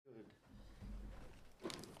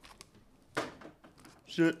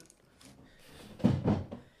Shit.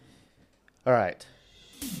 All right.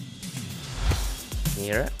 Can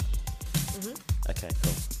you hear it? Okay,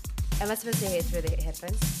 cool. Am I supposed to hear it through the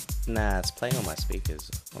headphones? Nah, it's playing on my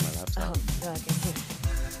speakers on my laptop. Oh, okay.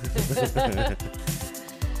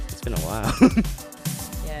 It's been a while.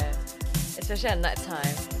 Yeah. Especially at night time.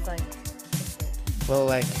 It's like, Well,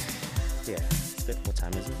 like, yeah. It's a bit, what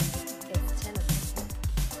time is it? it's 10 o'clock.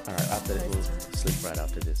 All right, after this, we'll sleep right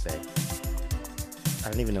after this, eh? I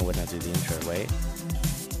don't even know when I do the intro. Wait.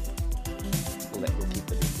 We'll keep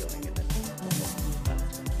the beat going and then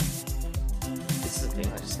this is the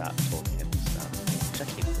thing, I just start talking at the start. Should I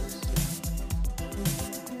keep this?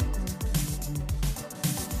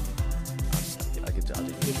 I'll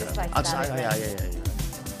do the You intro. just, like, I'll just, start it, yeah.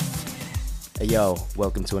 Hey, yo,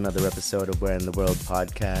 welcome to another episode of Where in the World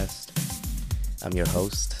podcast. I'm your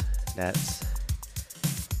host, Nads.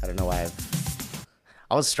 I don't know why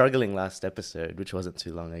I was struggling last episode, which wasn't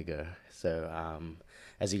too long ago. So,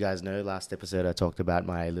 as you guys know, last episode I talked about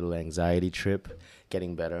my little anxiety trip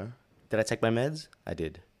getting better. Did I take my meds? I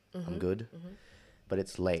did. I'm good. But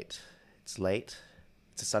it's late. It's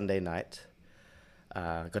a Sunday night.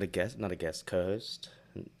 Got a guest, not a guest, co-host.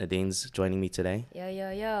 Nadine's joining me today.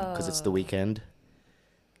 Yo. Because it's the weekend.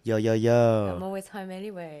 Yo. I'm always home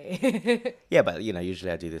anyway. Yeah, but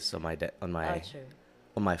usually I do this on my True.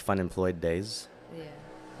 on my FUNEMPLOYED days. Yeah.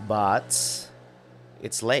 But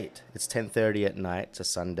it's late. It's 10:30 at night. It's a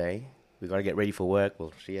Sunday. We got to get ready for work.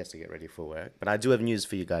 Well, she has to get ready for work. But I do have news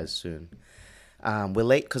for you guys soon. We're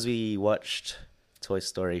late because we watched Toy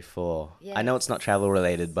Story 4. Yes. I know it's not travel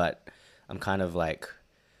related, but I'm kind of like,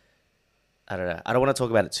 I don't know. I don't want to talk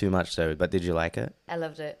about it too much though, but did you like it? I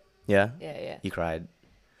loved it. Yeah? Yeah. You cried.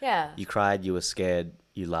 Yeah. You cried, you were scared,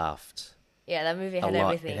 you laughed. Yeah, that movie A had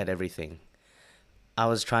lot. everything. It had everything. I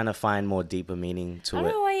was trying to find more deeper meaning to I it.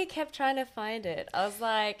 don't know why you kept trying to find it. I was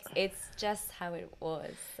like, it's just how it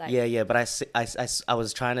was. Like, Yeah, but I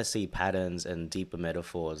was trying to see patterns and deeper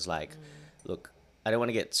metaphors. Like, look, I don't want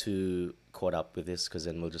to get too caught up with this because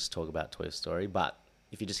then we'll just talk about Toy Story. But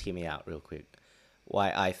if you just hear me out real quick,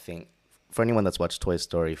 why I think, for anyone that's watched Toy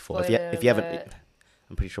Story 4, if you haven't,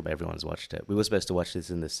 I'm pretty sure everyone's watched it. We were supposed to watch this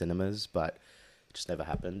in the cinemas, but it just never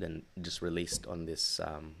happened and just released on this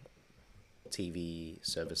TV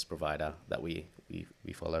service provider that we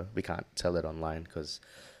follow. We can't tell it online because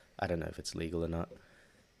I don't know if it's legal or not.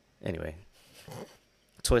 Anyway,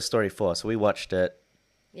 Toy Story 4. So we watched it.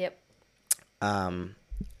 Yep.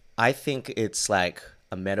 I think it's like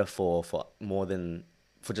a metaphor for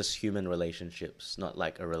for just human relationships, not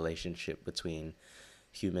like a relationship between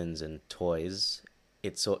humans and toys.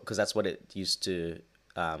 It's because that's what it used to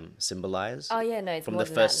symbolize. Oh, yeah, no, it's from more the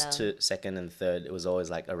than that first now. to second and third. It was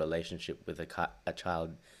always like a relationship with a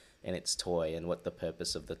child and its toy and what the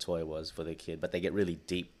purpose of the toy was for the kid. But they get really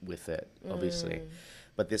deep with it, obviously.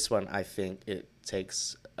 But this one, I think it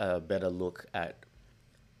takes a better look at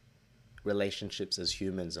relationships as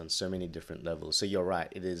humans on so many different levels. So you're right.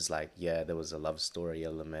 It is like, yeah, there was a love story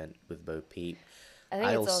element with Bo Peep. I think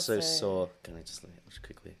I it's also also saw. Can I just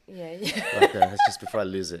quickly? Yeah. Like, it's just before I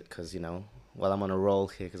lose it, because while I'm on a roll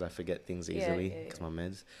here, because I forget things easily, because my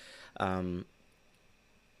meds.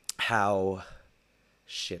 How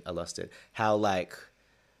shit, I lost it. How like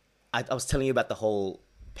I was telling you about the whole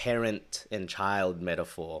parent and child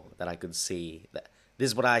metaphor that I could see.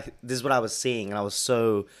 This is what I was seeing, and I was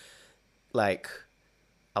so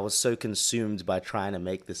consumed by trying to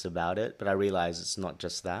make this about it, but I realized it's not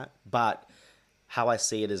just that. But how I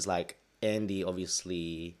see it is like Andy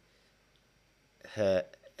obviously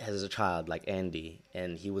has a child like Andy,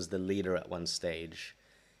 and he was the leader at one stage,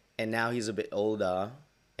 and now he's a bit older,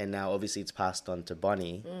 and now obviously it's passed on to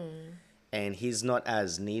Bonnie, and he's not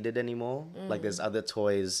as needed anymore. Like there's other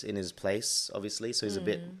toys in his place, obviously, so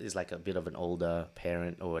he's like a bit of an older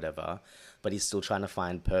parent or whatever, but he's still trying to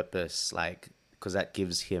find purpose, like, because that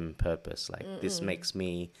gives him purpose. Like this makes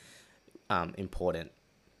me important.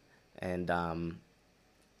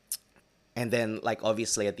 And then, like,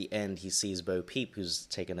 obviously at the end, he sees Bo Peep, who's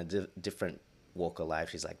taken a different walk of life.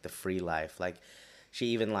 She's like the free life. Like, she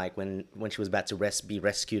even, like, when she was about to be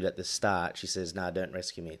rescued at the start, she says, "Nah, don't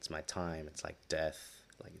rescue me. It's my time. It's like death.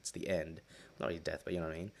 Like, it's the end." Not really death, but you know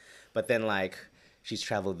what I mean? But then, like, she's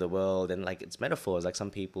traveled the world, and, like, it's metaphors. Like,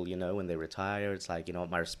 some people, when they retire, it's like,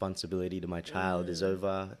 my responsibility to my child is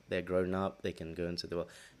over. They're grown up. They can go into the world,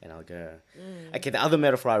 and I'll go. Okay, the other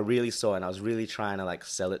metaphor I really saw, and I was really trying to, like,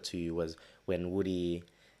 sell it to you, was when Woody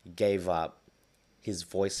gave up his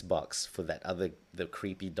voice box for the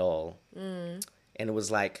creepy doll. And it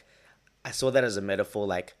was like, I saw that as a metaphor,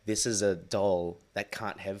 like, this is a doll that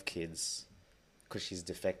can't have kids because she's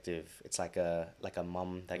defective. It's like a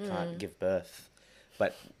mum that can't give birth.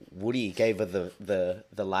 But Woody gave her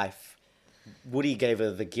the life. Woody gave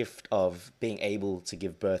her the gift of being able to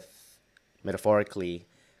give birth metaphorically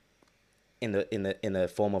in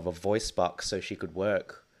the form of a voice box so she could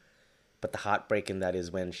work. But the heartbreak in that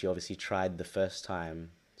is when she obviously tried the first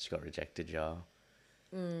time, she got rejected, y'all.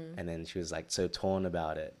 And then she was like so torn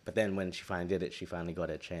about it. But then when she finally did it, she finally got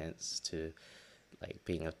a chance to like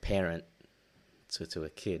being a parent to a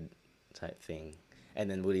kid type thing.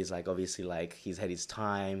 And then Woody's like obviously like he's had his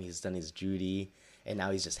time, he's done his duty, and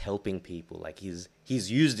now he's just helping people. Like he's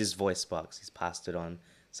used his voice box, he's passed it on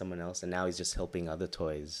someone else, and now he's just helping other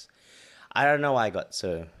toys. I don't know why I got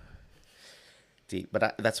so deep,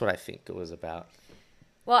 but that's what I think it was about.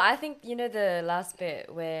 Well, I think, you know, the last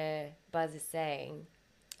bit where Buzz is saying,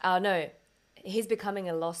 oh, no, he's becoming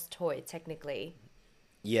a lost toy, technically.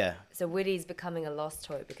 Yeah. So Woody's becoming a lost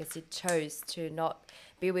toy because he chose to not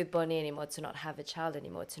be with Bonnie anymore, to not have a child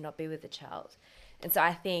anymore, to not be with the child. And so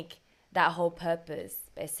I think that whole purpose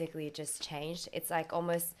basically just changed. It's like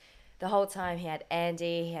almost the whole time he had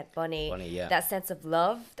Andy, he had Bonnie, yeah. that sense of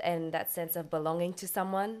love and that sense of belonging to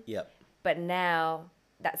someone. Yep. But now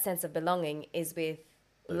that sense of belonging is with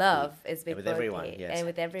love, is with everyone, yes. And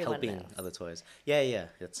with everyone helping else. other toys. Yeah.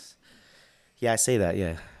 I say that.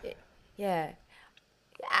 Yeah.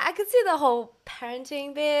 I could see the whole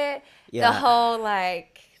parenting bit, Yeah. the whole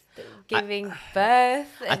like giving birth.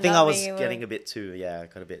 And I think I was getting a bit too. Yeah,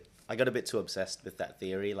 I got a bit too obsessed with that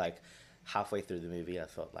theory. Like halfway through the movie, I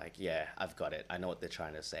thought like, yeah, I've got it. I know what they're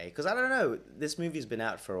trying to say. Because I don't know, this movie's been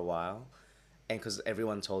out for a while, and because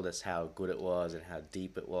everyone told us how good it was and how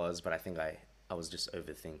deep it was, but I think I was just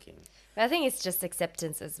overthinking. But I think it's just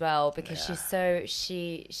acceptance as well, because she's so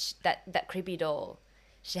she that creepy doll.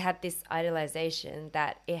 She had this idolization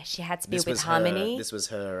that she had to be with Harmony. This was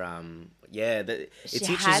her. It She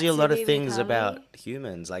teaches had you a to lot be of with things about Harmony.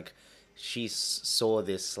 humans. Like she saw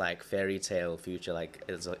this like fairy tale future, like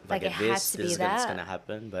it's like it had to be it's that. gonna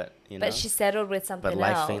happen, but you know. But she settled with something But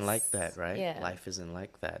life else. ain't like that, right? Yeah. Life isn't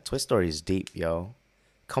like that. Toy Story is deep, yo.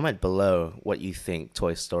 Comment below what you think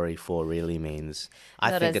Toy Story 4 really means.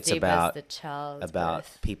 I Not think as it's deep about as the child's about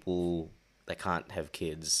birth. people that can't have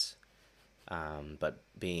kids, but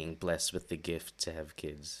being blessed with the gift to have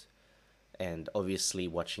kids. And obviously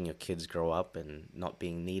watching your kids grow up and not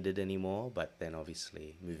being needed anymore, but then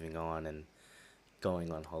obviously moving on and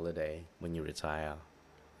going on holiday when you retire.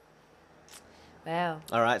 Wow.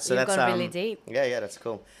 All right, so You've that's gone really deep. Yeah, that's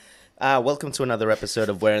cool. Welcome to another episode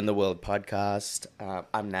of Where in the World podcast.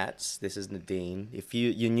 I'm Nats. This is Nadine. If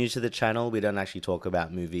you're new to the channel, we don't actually talk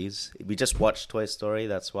about movies. We just watched Toy Story.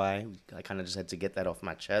 That's why I kind of just had to get that off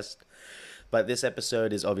my chest. But this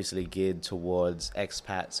episode is obviously geared towards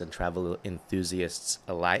expats and travel enthusiasts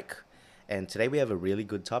alike. And today we have a really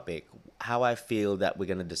good topic. How I feel that we're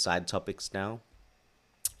going to decide topics now,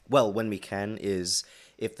 well, when we can, is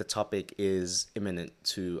if the topic is imminent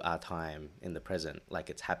to our time in the present, like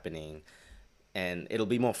it's happening, and it'll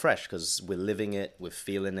be more fresh because we're living it, we're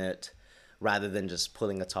feeling it, rather than just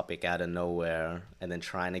pulling a topic out of nowhere and then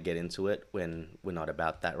trying to get into it when we're not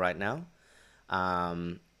about that right now.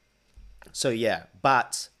 So yeah,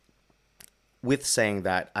 but with saying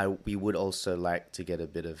that, we would also like to get a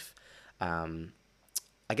bit of,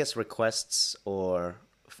 I guess, requests or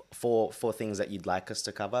for things that you'd like us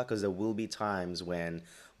to cover, because there will be times when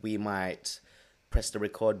we might press the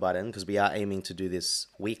record button, because we are aiming to do this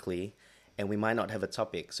weekly, and we might not have a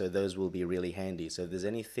topic, so those will be really handy. So if there's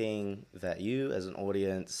anything that you as an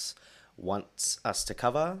audience want us to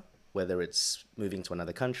cover, whether it's moving to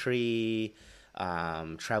another country,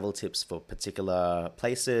 travel tips for particular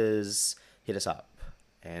places, hit us up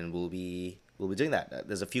and we'll be doing that.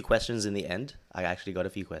 There's a few questions in the end. I actually got a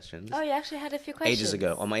few questions. Oh, you actually had a few questions. Ages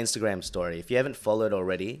ago on my Instagram story. If you haven't followed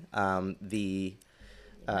already, the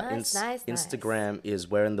Nice. Instagram is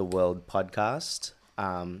Where in the World podcast.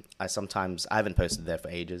 I haven't posted there for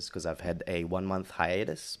ages because I've had a 1-month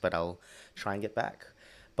hiatus, but I'll try and get back.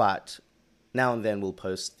 But now and then we'll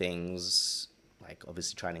post things, like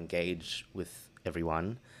obviously try and engage with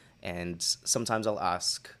everyone. And sometimes I'll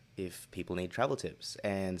ask if people need travel tips.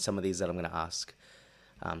 And some of these that I'm going to ask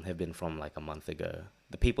have been from like a month ago.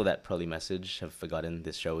 The people that probably message have forgotten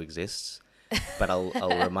this show exists. But I'll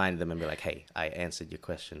remind them and be like, hey, I answered your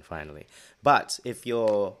question finally. But if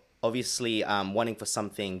you're obviously wanting for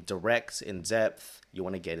something direct, in depth, you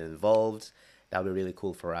want to get involved, that would be really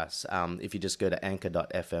cool for us. If you just go to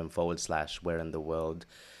anchor.fm/Where in the World,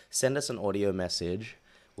 send us an audio message.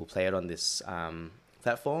 We'll play it on this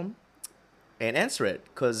platform and answer it,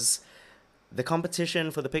 because The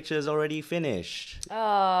competition for the picture is already finished.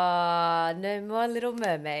 Oh, no more Little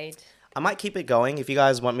Mermaid. I might keep it going if you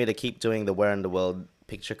guys want me to keep doing the Where in the World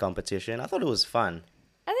picture competition. I thought it was fun.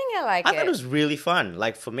 I think I like I it. thought it was really fun.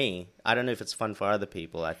 Like for me, I don't know if it's fun for other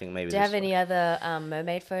people. I think maybe. Do you have any other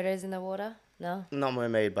mermaid photos in the water? No? Not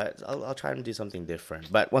mermaid, but I'll try and do something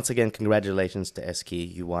different. But once again, congratulations to Eski.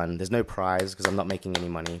 You won. There's no prize because I'm not making any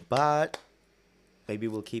money. But maybe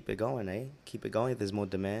we'll keep it going, eh? Keep it going if there's more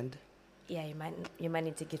demand. Yeah, you might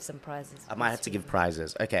need to give some prizes. I might have to give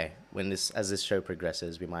prizes. Okay, as this show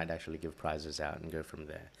progresses, we might actually give prizes out and go from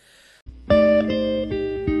there.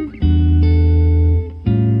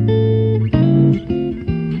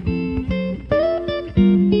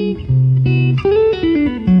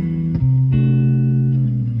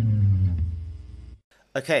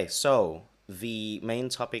 Okay, so the main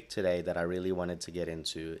topic today that I really wanted to get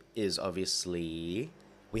into is obviously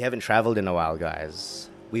we haven't traveled in a while, guys.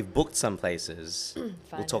 We've booked some places.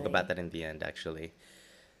 We'll talk about that in the end, actually.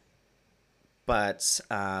 But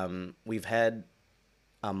we've had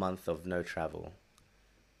a month of no travel.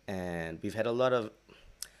 And we've had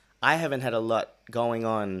I haven't had a lot going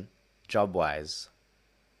on job-wise.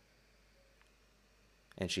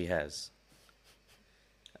 And she has.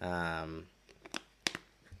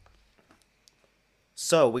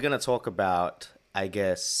 So we're going to talk about, I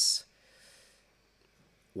guess,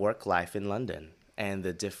 work life in London. And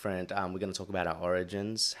the different, we're going to talk about our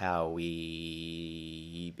origins, how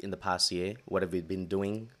we, in the past year, what have we been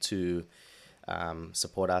doing to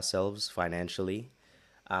support ourselves financially,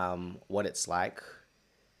 what it's like,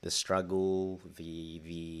 the struggle,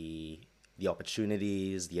 the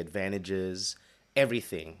opportunities, the advantages,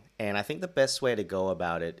 everything. And I think the best way to go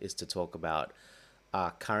about it is to talk about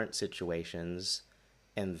our current situations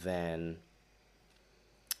and then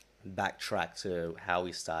backtrack to how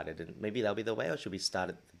we started, and maybe that'll be the way, or should we start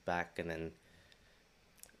at the back and then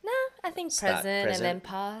I think present and then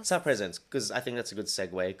past. Start present, because I think that's a good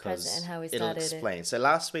segue, because it'll explain. So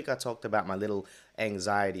last week I talked about my little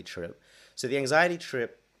anxiety trip. So the anxiety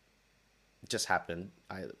trip just happened.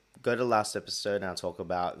 I go to the last episode and I'll talk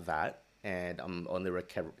about that, and I'm on the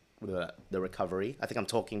recovery. I think I'm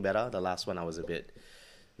talking better. The last one I was a bit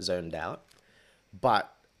zoned out.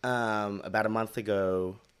 But about a month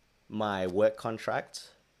ago, my work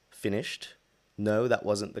contract finished. No, that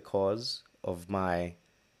wasn't the cause of my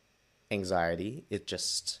anxiety. It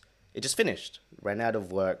just finished. Ran out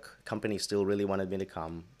of work. Company still really wanted me to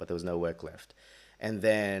come, but there was no work left. And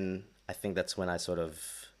then I think that's when I sort of,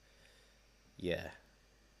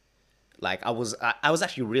 like I was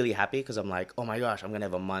actually really happy because I'm like, oh my gosh, I'm gonna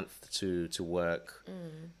have a month to work,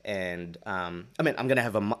 and I'm gonna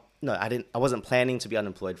have I wasn't planning to be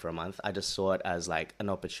unemployed for a month. I just saw it as like an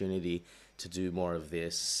opportunity to do more of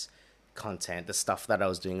this content, the stuff that I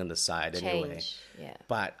was doing on the side anyway. Yeah.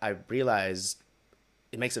 But I realized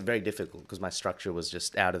it makes it very difficult because my structure was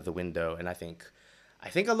just out of the window, and I think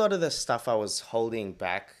a lot of the stuff I was holding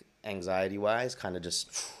back anxiety wise kind of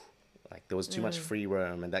just like there was too much free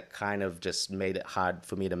roam, and that kind of just made it hard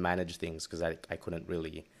for me to manage things because I couldn't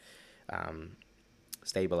really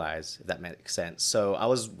stabilize, if that makes sense. So I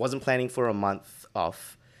wasn't planning for a month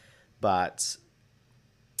off, but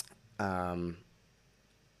I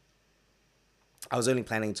was only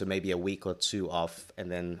planning to maybe a week or two off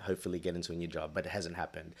and then hopefully get into a new job, but it hasn't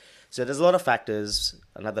happened. So there's a lot of factors.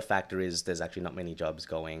 Another factor is there's actually not many jobs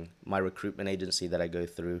going. My recruitment agency that I go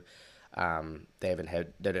through, they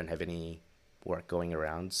don't have any work going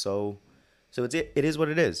around. So it is what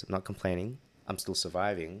it is. I'm not complaining. I'm still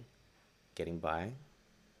surviving, getting by,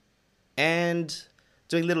 and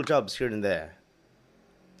doing little jobs here and there.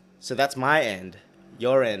 So that's my end.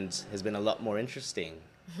 Your end has been a lot more interesting.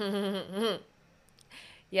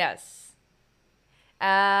 Yes.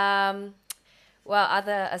 Well,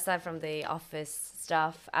 aside from the office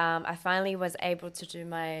stuff, I finally was able to do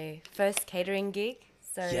my first catering gig.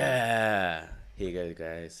 So yeah, here you go,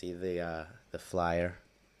 guys. See the flyer.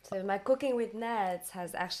 So my Cooking with Nads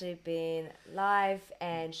has actually been live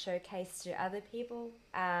and showcased to other people.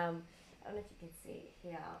 I don't know if you can see it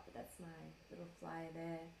here, but that's my little flyer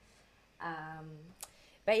there.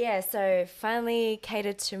 But yeah, so finally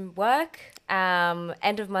catered to work,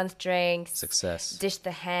 end of month drinks. Success. Dished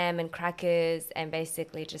the ham and crackers and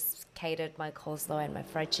basically just catered my coleslaw and my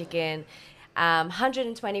fried chicken.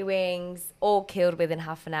 120 wings, all killed within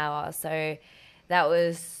half an hour. So that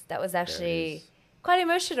was actually quite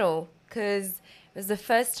emotional because it was the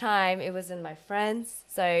first time it wasn't my friends.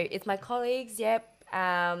 So it's my colleagues, yep.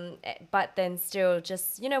 But then still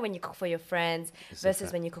just, when you cook for your friends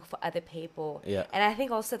versus when you cook for other people. Yeah. And I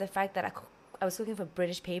think also the fact that I was cooking for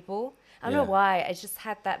British people. I don't know why. I just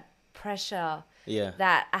had that pressure Yeah.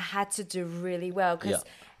 that I had to do really well because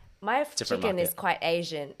Yeah. my Different chicken is market. quite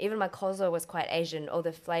Asian. Even my coleslaw was quite Asian. All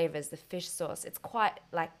the flavors, the fish sauce, it's quite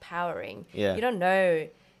like powering. Yeah. You don't know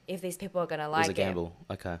if these people are gonna It was a like it. gamble.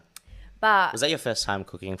 Okay. But Was that your first time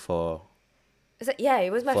cooking for yeah,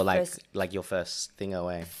 it was my like first your first thing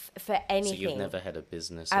away? for So anything. you've never had a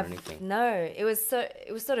business or I've anything? no. It was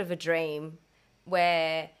sort of a dream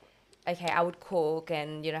where okay, I would cook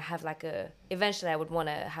and have like eventually I would want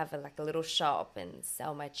to have like a little shop and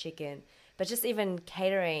sell my chicken. But just even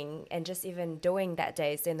catering and just even doing that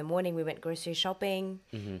day. So in the morning we went grocery shopping.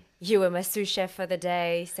 You were my sous chef for the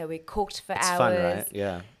day, so we cooked for It's hours. fun, right?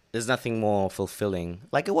 Yeah. There's nothing more fulfilling.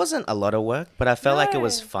 Like, it wasn't a lot of work, but I felt like it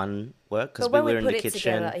was No. fun work because But we when were we in put the it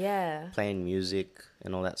kitchen together, yeah. playing music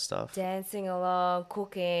and all that stuff. Dancing along,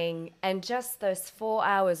 cooking, and just those 4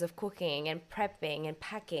 hours of cooking and prepping and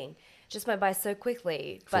packing just went by so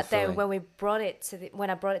quickly. But then Fulfilling. when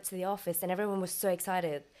I brought it to the office, and everyone was so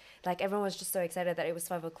excited, like everyone was just so excited that it was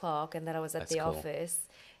 5 o'clock and that I was at That's the cool. office,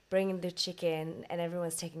 bringing the chicken, and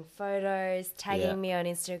everyone's taking photos, tagging Yeah. me on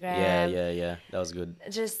Instagram. Yeah. That was good.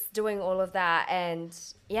 Just doing all of that, and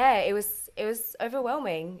yeah, it was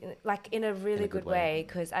overwhelming, like in a really good good way. way,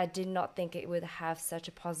 because I did not think it would have such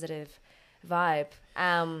a positive vibe.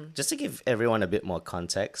 Just to give everyone a bit more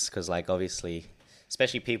context, because like obviously,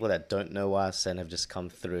 especially people that don't know us and have just come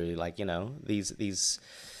through, like these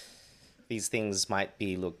things might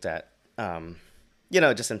be looked at,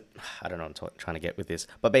 just in, I don't know what I'm trying to get with this,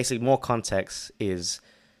 but basically more context is,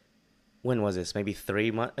 when was this? Maybe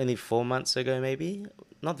only 4 months ago, maybe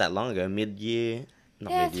not that long ago, mid-year,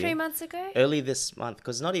 not Yeah, mid-year, 3 months ago. early this month,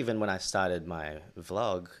 because not even when I started my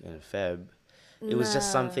vlog in Feb. It was just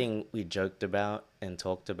No. something we joked about and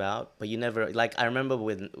talked about, but you never, like, I remember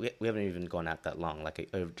when we haven't even gone out that long, like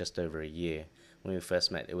just over a year when we first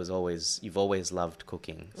met. It was always, you've always loved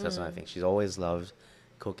cooking. So that's another thing. She's always loved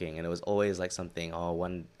cooking, and it was always like something,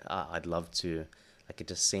 I'd love to, like, it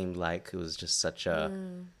just seemed like it was just such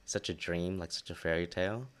a dream, like such a fairy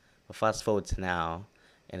tale. But fast forward to now,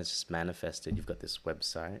 and it's just manifested. You've got this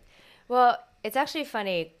website. Well, it's actually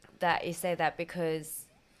funny that you say that, because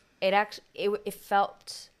it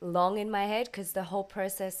felt long in my head, because the whole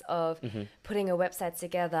process of putting a website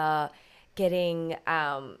together, getting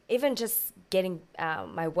even just getting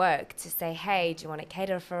my work to say, hey, do you want to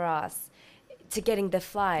cater for us, to getting the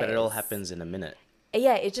flyers. But it all happens in a minute.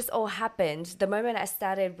 Yeah, it just all happened the moment I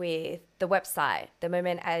started with the website, the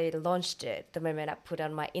moment I launched it, the moment I put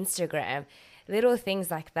on my Instagram, little things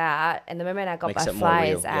like that, and the moment I got Makes my it more real.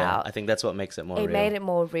 flyers out. Yeah, I think that's what makes it more real. It made it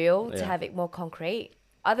more real to Yeah. have it more concrete.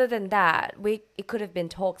 Other than that, it could have been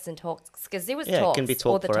talks and talks, because there was Yeah, talks it can be all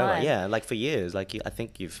talked the forever. time. Yeah, like for years. Like I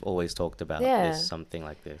think you've always talked about Yeah. this, something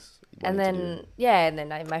like this. And wanting to then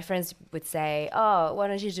do. my friends would say, "Oh, why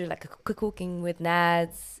don't you do like a cooking with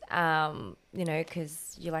Nads?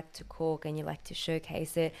 Because you like to cook and you like to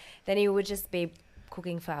showcase it." Then it would just be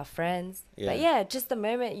cooking for our friends. But yeah, just the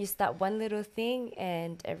moment you start one little thing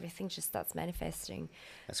and everything just starts manifesting.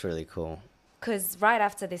 That's really cool. Because right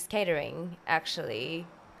after this catering, actually,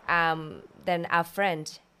 then our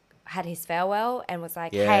friend had his farewell and was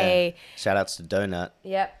like, Yeah. "Hey." Shout outs to Donut.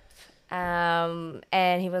 Yep.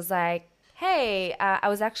 And he was like, "Hey, I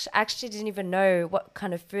was actually didn't even know what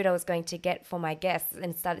kind of food I was going to get for my guests,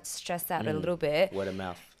 and started to stress out a little bit." Word of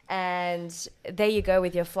mouth. And there you go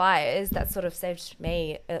with your flyers. That sort of saved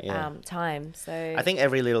me Yeah. time. So I think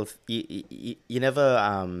every little you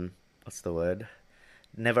never what's the word?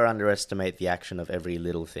 Never underestimate the action of every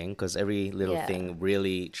little thing, because every little Yeah. thing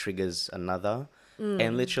really triggers another.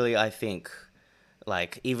 And literally, I think,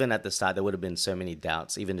 like, even at the start, there would have been so many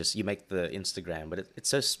doubts. Even just you make the Instagram, but it's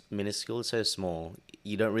so minuscule, it's so small.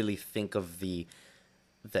 You don't really think of the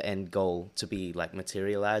end goal to be like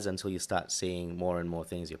materialized until you start seeing more and more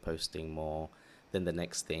things. You're posting more, then the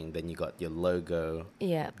next thing, then you got your logo,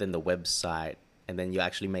 yeah. then the website, and then you're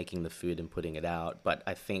actually making the food and putting it out. But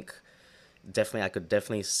I think I could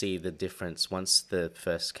definitely see the difference once the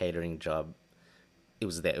first catering job, it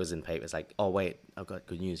was there, it was in paper. It's like, oh wait, I've got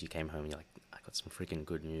good news. You came home and you're like, I got some freaking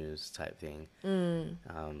good news type thing.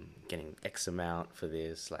 Getting X amount for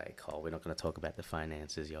this, like, oh, we're not going to talk about the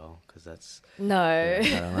finances, y'all, because that's No.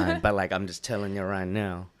 not aligned. But like, I'm just telling you right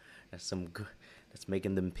now, that's some good, that's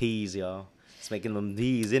making them peas, y'all. It's making them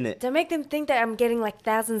D's, innit? Don't make them think that I'm getting like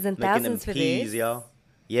thousands and Making them thousands for peas, this. y'all.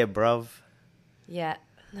 Yeah, bruv. Yeah.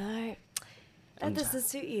 No. That doesn't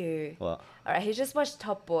suit you. What? All right, he just watched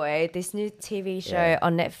Top Boy, this new TV show Yeah.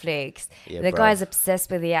 on Netflix. Yeah, the bruv. guy's obsessed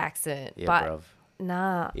with the accent. Yeah, but bruv.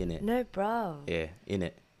 nah. In it. No, bro. Yeah, in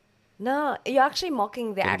it. No, you're actually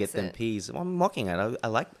mocking the Gonna get them accent. peas. Well, I'm mocking it.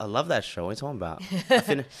 I love that show. What are you talking about?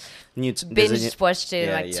 Binge watched it in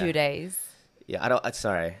Yeah, like 2 days. Yeah, I don't.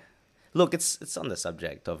 Sorry. Look, it's on the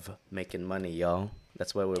subject of making money, y'all.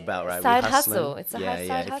 That's what we're about, right? Side We're hustling. hustle. It's a yeah.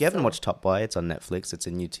 side If you haven't hustle. watched Top Boy, it's on Netflix. It's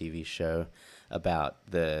a new TV show about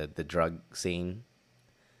the drug scene,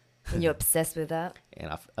 And you're obsessed with that.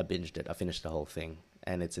 and I binged it. I finished the whole thing,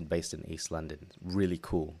 and it's based in East London. Really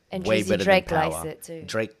cool. And way Drizzy better Drake than Power. likes it too.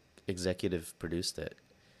 Drake executive produced it.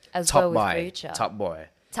 As Top well with Boy. Future. Top Boy.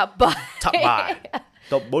 Top boy. Top Boy.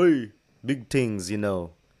 Top Boy. Big things, you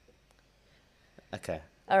know. Okay.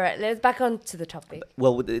 All right, let's back on to the topic.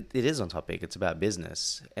 Well, it is on topic. It's about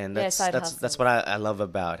business, and Yeah, that's side that's hustles. what I love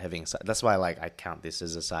about having. That's why I count this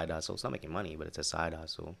as a side hustle. It's not making money, but it's a side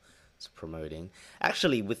hustle. It's promoting.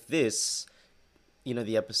 Actually, with this,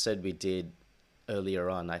 the episode we did earlier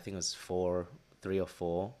on, I think it was 3 or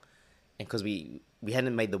 4, and because we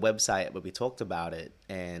hadn't made the website, but we talked about it,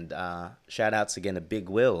 and shout outs again to Big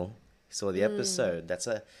Will. He saw the episode.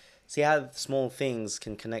 See how small things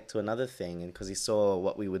can connect to another thing, and because he saw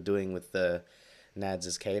what we were doing with the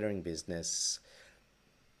Nads' catering business,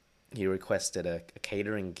 he requested a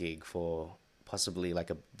catering gig for possibly like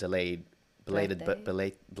a belated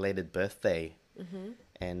birthday. Mm-hmm.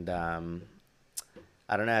 And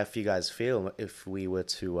I don't know if you guys feel if we were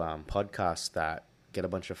to podcast that, get a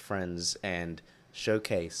bunch of friends and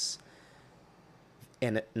showcase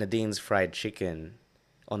Nadine's fried chicken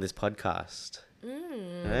on this podcast.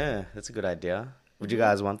 Yeah, that's a good idea. Would you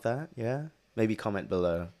guys want that? Yeah? Maybe comment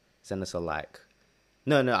below. Send us a like.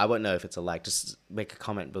 No, I won't know if it's a like. Just make a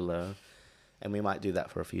comment below. And we might do that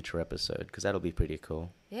for a future episode, because that'll be pretty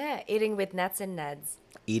cool. Yeah, eating with Nats and Nads.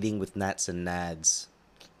 Eating with Nats and Nads.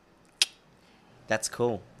 That's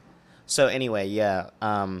cool. So anyway, yeah.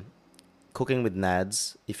 Cooking with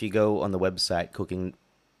Nads. If you go on the website,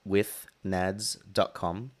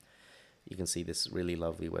 cookingwithnads.com, you can see this really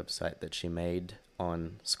lovely website that she made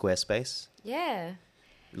on Squarespace. Yeah.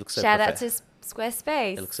 It looks so Shout out to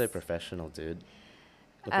Squarespace. It looks so professional, dude.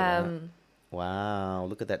 Look at that. Wow,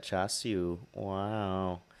 look at that char siu.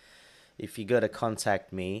 Wow. If you go to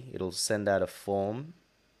contact me, it'll send out a form.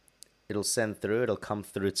 It'll come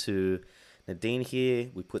through to Nadine here.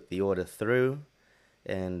 We put the order through.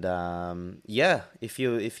 And yeah, if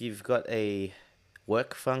you've got a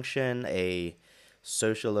work function, a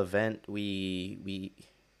social event,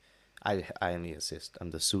 I only assist.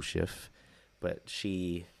 I'm the sous chef, but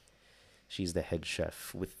she's the head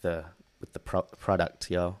chef with the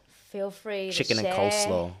product, yo. Feel free Chicken to and share.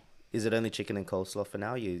 coleslaw. Is it only chicken and coleslaw for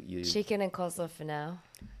now? You Chicken and coleslaw for now.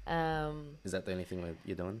 Is that the only thing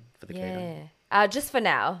you're doing for the Yeah. catering? Just for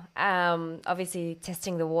now. Obviously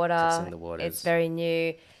testing the water. Testing the waters. It's very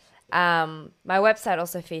new. My website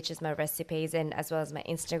also features my recipes and as well as my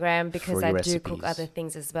Instagram, because Free I do cook recipes. other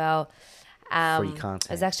things as well. Free content.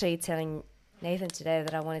 I was actually telling Nathan today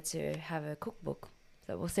that I wanted to have a cookbook,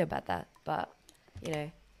 so we'll see about that. But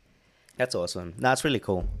That's awesome. No, it's really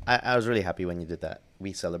cool. I was really happy when you did that.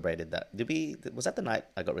 We celebrated that. Was that the night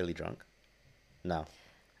I got really drunk? No,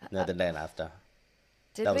 the day after.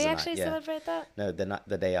 did That was we the night, actually yeah. celebrate that? No,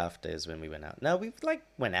 the day after is when we went out. No, we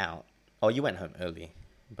went out. Oh, you went home early,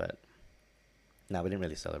 but no, we didn't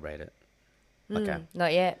really celebrate it. Okay,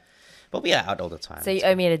 Not yet. but we are out all the time. So you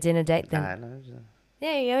owe me a dinner date then? Nah, no,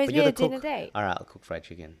 Yeah, you owe but me you're a the dinner cook. date. All right, I'll cook fried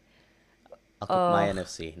chicken. I'll cook my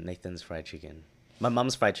NFC, Nathan's fried chicken. My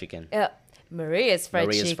mum's fried chicken. Maria's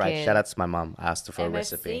fried chicken. Shout out to my mum. I asked her for a MFC.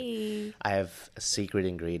 recipe. I have a secret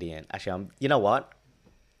ingredient. Actually, you know what?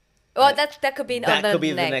 Well, that could be That on could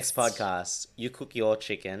be next. the next podcast. You cook your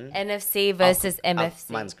chicken. NFC versus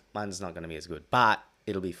MFC. Mine's not going to be as good, but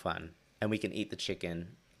it'll be fun, and we can eat the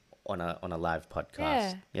chicken on a live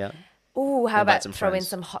podcast. Yeah. Ooh, how Invite about some throw in friends.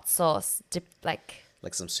 some hot sauce,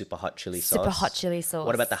 Like some super hot chili super sauce. hot chili sauce.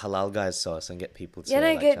 What about the halal guys sauce and get people to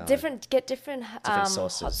get different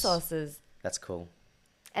sauces. hot sauces, That's cool.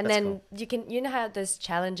 and That's then cool. you can have those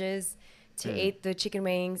challenges to eat the chicken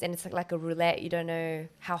wings, and it's like a roulette. You don't know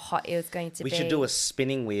how hot it was going to We be. should do a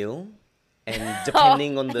spinning wheel, and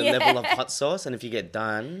depending on the yeah. level of hot sauce, and if you get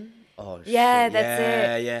done, Yeah, shit.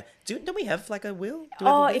 that's it. Yeah. Don't we have like a wheel? Do we have a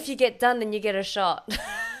Oh, wheel? if you get done, then you get a shot.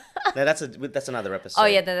 No, that's another episode. Oh,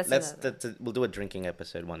 yeah, then that's we'll do a drinking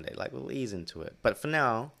episode one day. Like we'll ease into it, but for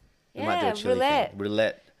now, we might do Yeah, a chili roulette. thing.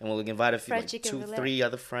 Roulette, and we'll invite a few, Fried like chicken 2, roulette. 3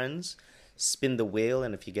 other friends. Spin the wheel,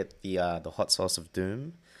 and if you get the hot sauce of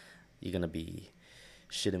doom, you're gonna be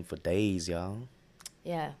shitting for days, y'all.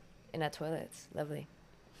 Yeah, in our toilets. Lovely.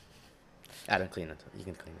 I don't clean it. You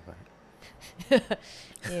can clean it, right?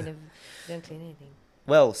 Yeah, no, don't clean anything.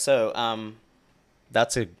 Well, so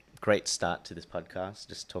that's a great start to this podcast.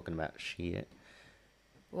 Just talking about shit.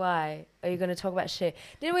 Why? Are you going to talk about shit?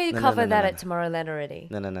 Didn't we No, no, cover no, no, that no, at Tomorrowland already?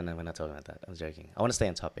 No, we're not talking about that. I was joking. I want to stay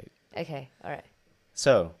on topic. Okay, all right.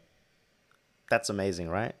 So, that's amazing,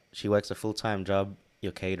 right? She works a full-time job.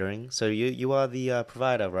 You're catering. So you are the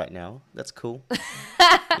provider right now. That's cool.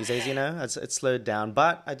 These days, it's slowed down.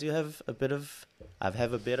 But I have a bit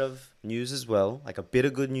of news as well. Like a bit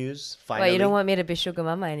of good news, finally. Well, you don't want me to be sugar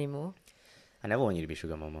mama anymore? I never want you to be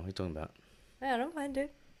sugar mama. What are you talking about? I don't mind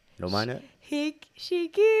it. You don't mind it? She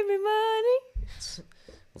give me money.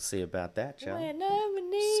 We'll see about that, shall we? When I'm in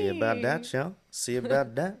need. See about that, shall? See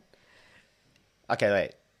about that. Okay,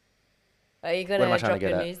 wait. Are you going What am I to trying to drop get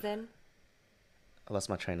your at? news then? I lost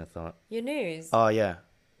my train of thought. Your news? Oh, yeah.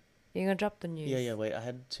 You're going to drop the news? Yeah, wait. I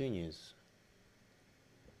had 2 news.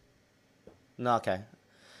 No, okay.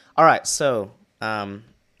 All right, so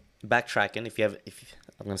backtracking.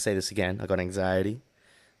 I'm going to say this again. I got anxiety.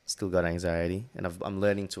 Still got anxiety. And I'm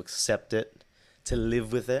learning to accept it, to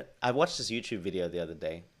live with it. I watched this YouTube video the other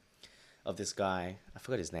day of this guy. I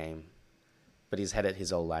forgot his name. But he's had it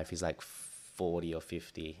his whole life. He's like 40 or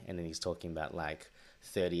 50. And then he's talking about like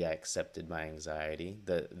 30, I accepted my anxiety.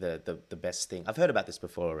 The best thing. I've heard about this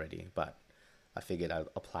before already, but I figured I'd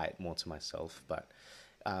apply it more to myself. But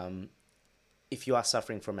if you are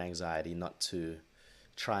suffering from anxiety, not to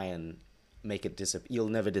try and make it disappear. You'll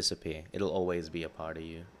never disappear. It'll always be a part of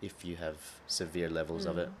you if you have severe levels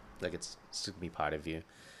of it. Like it's still be part of you.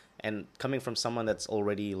 And coming from someone that's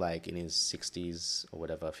already like in his 60s or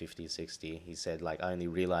whatever, 50, 60, he said like, I only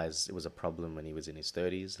realized it was a problem when he was in his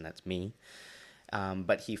 30s, and that's me.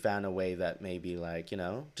 But he found a way that maybe like,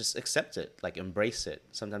 just accept it, like embrace it.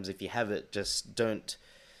 Sometimes if you have it, just don't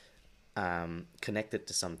connect it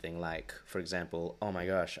to something like, for example, oh my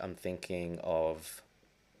gosh, I'm thinking of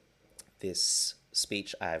this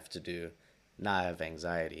speech I have to do. Now I have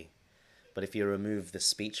anxiety. But if you remove the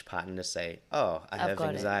speech part and just say, oh, I have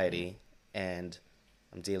anxiety and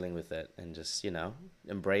I'm dealing with it, and just,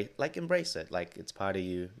 embrace it. Like it's part of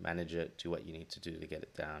you, manage it, do what you need to do to get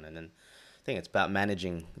it down. And then I think it's about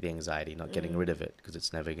managing the anxiety, not getting rid of it, because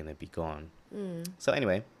it's never going to be gone. So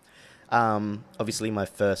anyway, obviously my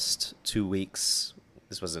first 2 weeks,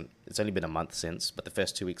 it's only been a month since, but the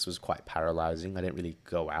first 2 weeks was quite paralyzing. I didn't really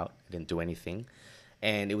go out. I didn't do anything.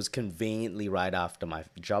 And it was conveniently right after my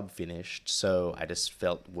job finished, so I just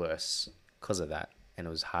felt worse because of that. And it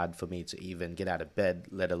was hard for me to even get out of bed,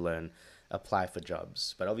 let alone apply for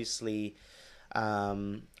jobs. But obviously, I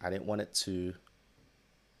didn't want it to,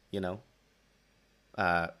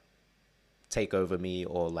 take over me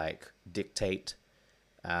or like dictate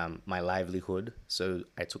my livelihood. So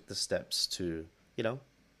I took the steps to,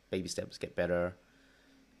 baby steps, get better,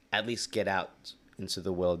 at least get out into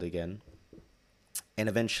the world again. And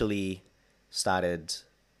eventually started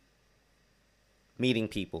meeting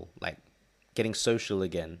people, like getting social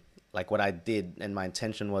again. Like what I did and my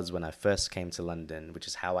intention was when I first came to London, which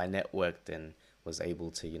is how I networked and was able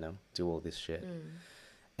to, do all this shit.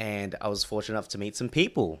 And I was fortunate enough to meet some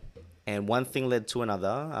people. And one thing led to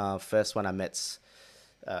another. First one, I met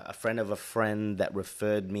a friend of a friend that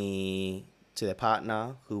referred me to their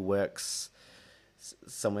partner who works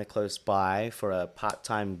somewhere close by for a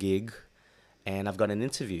part-time gig. And I've got an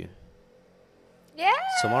interview. Yeah.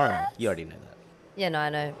 Tomorrow. You already know that. Yeah, no, I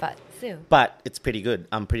know, but still. But it's pretty good.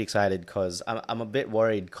 I'm pretty excited because I'm a bit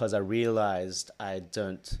worried because I realized I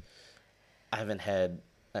haven't had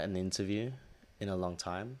an interview in a long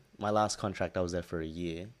time. My last contract, I was there for a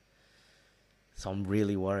year. So I'm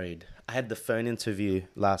really worried. I had the phone interview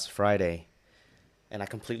last Friday and I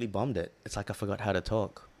completely bombed it. It's like I forgot how to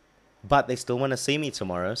talk. But they still want to see me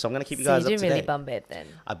tomorrow, so I'm going to keep you guys up to date. So you didn't really bomb it then?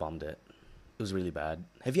 I bombed it. It was really bad.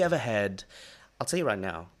 Have you ever had... I'll tell you right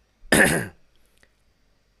now.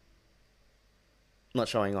 Not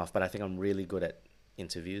showing off, but I think I'm really good at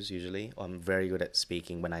interviews usually. Or I'm very good at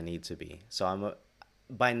speaking when I need to be. So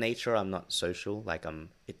by nature, I'm not social. Like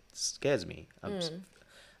it scares me.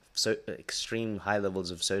 So extreme high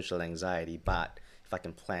levels of social anxiety, but if I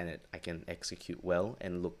can plan it, I can execute well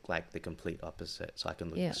and look like the complete opposite. So I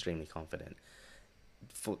can look extremely confident.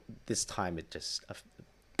 For this time,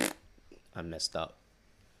 I messed up.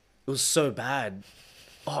 It was so bad.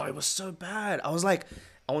 Oh, it was so bad. I was like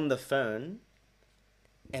on the phone,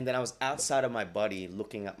 and then I was outside of my body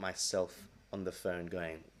looking at myself on the phone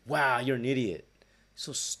going, wow, you're an idiot.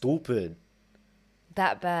 So stupid.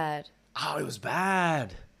 That bad? Oh, it was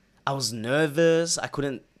bad. I was nervous. I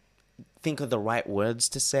couldn't think of the right words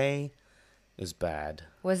to say. It was bad.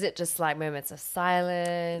 Was it just like moments of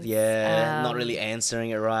silence? Yeah, not really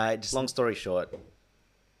answering it right. Just long story short,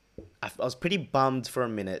 I was pretty bummed for a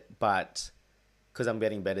minute, but because I'm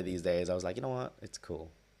getting better these days, I was like, you know what? It's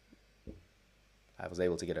cool. I was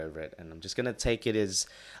able to get over it, and I'm just gonna take it as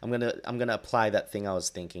I'm gonna apply that thing I was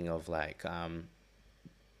thinking of, like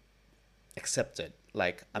accept it.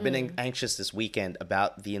 Like I've been anxious this weekend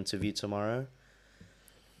about the interview tomorrow,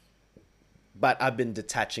 but I've been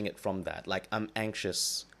detaching it from that. Like I'm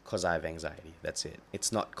anxious because I have anxiety. That's it.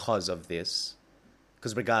 It's not cause of this,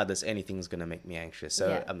 because regardless, anything's gonna make me anxious. So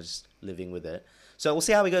Yeah. I'm just living with it. So we'll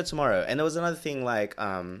see how we go tomorrow. And there was another thing, like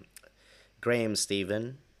Graham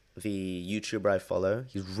Stephen, the YouTuber I follow.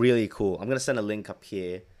 He's really cool. I'm gonna send a link up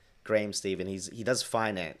here. Graham Stephen. He does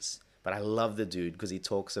finance, but I love the dude because he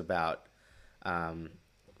talks about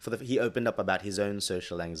he opened up about his own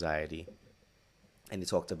social anxiety, and he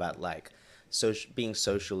talked about like being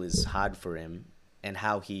social is hard for him, and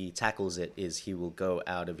how he tackles it is he will go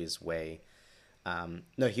out of his way.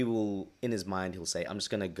 No, he will, in his mind, he'll say, I'm just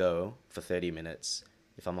going to go for 30 minutes.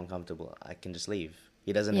 If I'm uncomfortable, I can just leave.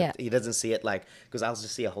 He doesn't Yeah. he doesn't see it like, because I'll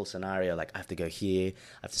just see a whole scenario like I have to go here,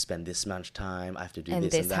 I have to spend this much time, I have to do And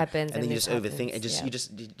this this and that, happens, and then and you this just overthink and happens,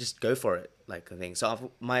 yeah. you just go for it, like the thing.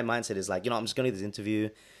 So my mindset is like, I'm just going to do this interview.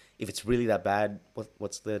 If it's really that bad,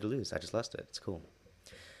 what's there to lose? I just lost it. It's cool.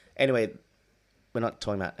 Anyway, we're not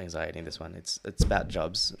talking about anxiety in this one. It's about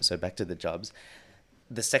jobs. So back to the jobs.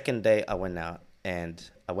 The second day I went out, and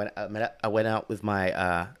I went out with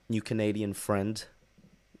my new Canadian friend.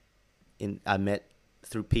 We met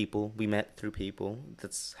through people.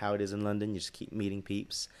 That's how it is in London. You just keep meeting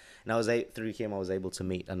peeps. And through him, I was able to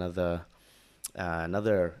meet another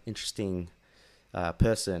interesting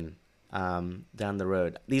person down the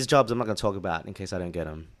road. These jobs I'm not going to talk about in case I don't get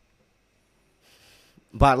them.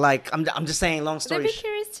 But like, I'm just saying. Long I'd story. be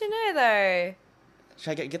curious to know though.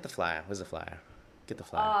 Should I get the flyer? Where's the flyer? Get the Oh,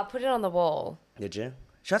 flyer. I put it on the wall. Did you?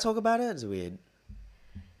 Should I talk about it? It's weird.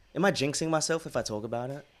 Am I jinxing myself if I talk about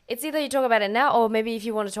it? It's either you talk about it now, or maybe if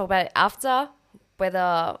you want to talk about it after,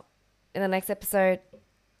 whether in the next episode.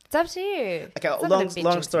 It's up to you. Okay, It's not long gonna be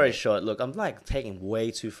long juicy. story short, look, I'm like taking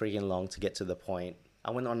way too freaking long to get to the point.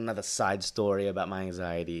 I went on another side story about my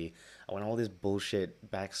anxiety. I went all this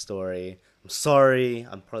bullshit backstory. I'm sorry,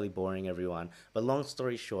 I'm probably boring everyone. But long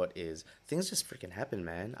story short is, things just freaking happen,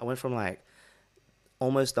 man. I went from like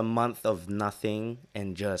almost a month of nothing,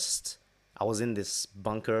 and just, I was in this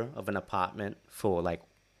bunker of an apartment for like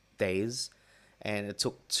days. And it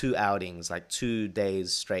took 2 outings, like 2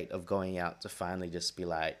 days straight of going out to finally just be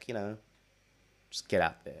like, just get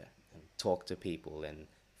out there and talk to people and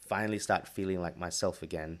finally start feeling like myself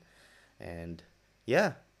again. And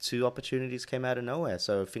yeah, 2 opportunities came out of nowhere.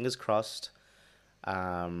 So fingers crossed.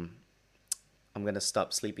 I'm going to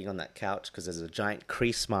stop sleeping on that couch, because there's a giant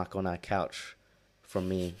crease mark on our couch from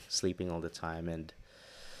me sleeping all the time. And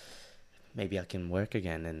maybe I can work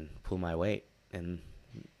again and pull my weight and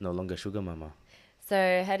no longer sugar mama.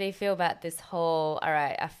 So how do you feel about this whole, all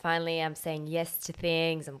right, I finally am saying yes to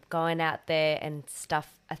things, I'm going out there and stuff,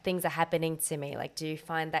 things are happening to me. Like, do you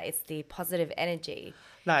find that it's the positive energy?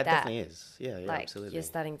 No, it that, definitely is. Yeah, like, absolutely. you're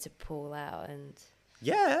starting to pull out and...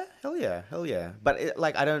 Yeah, hell yeah. But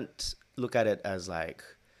like, I don't look at it as like,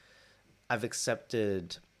 I've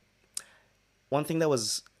accepted. One thing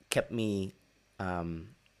that kept me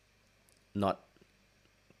not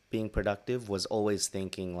being productive was always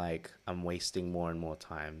thinking like I'm wasting more and more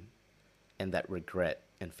time, and that regret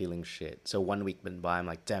and feeling shit. So 1 week went by, I'm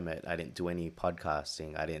like, damn it, I didn't do any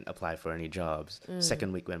podcasting, I didn't apply for any jobs.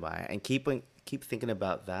 Second week went by, and keep thinking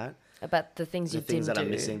about that. About the things you didn't do. The things that I'm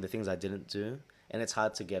missing, the things I didn't do. And it's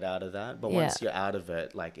hard to get out of that. But Yeah. once you're out of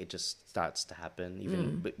it, like, it just starts to happen,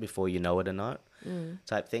 even before you know it or not,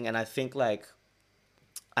 type thing. And I think, like,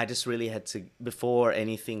 I just really had to, before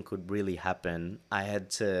anything could really happen, I had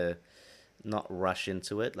to not rush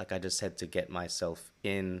into it. Like, I just had to get myself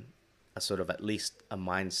in a sort of at least a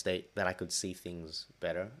mind state that I could see things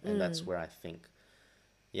better. And that's where I think,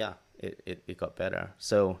 yeah, it got better.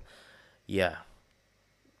 So, yeah.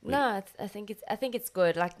 No, I think it's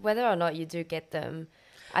good. Like, whether or not you do get them,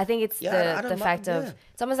 I think it's I the don't fact mind, of, yeah.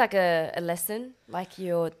 it's almost like a lesson. Like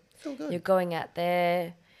you're Feel good. you're going out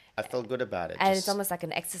there, I felt good about it. and it's almost like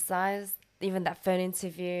an exercise. Even that phone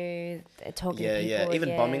interview, talking to people. Even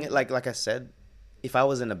again. bombing it. Like I said, if I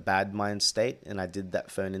was in a bad mind state and I did that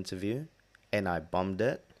phone interview and I bombed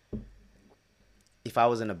it, if I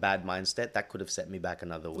was in a bad mind state, that could have set me back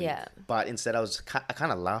another week. Yeah. But instead, I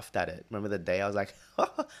kind of laughed at it. Remember the day I was like, I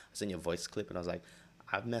was in your voice clip and I was like,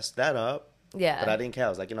 I've messed that up. Yeah. But I didn't care. I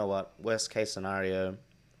was like, you know what? Worst case scenario,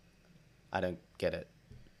 I don't get it.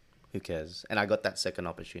 Who cares? And I got that second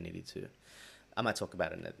opportunity too. I might talk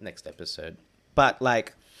about it in the next episode. But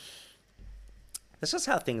like, that's just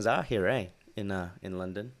how things are here, eh? In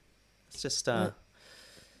London. It's just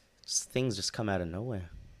things just come out of nowhere.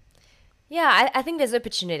 Yeah, I think there's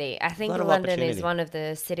opportunity. I think lot of London is opportunity. one of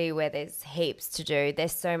the city where there's heaps to do.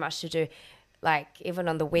 There's so much to do. Like even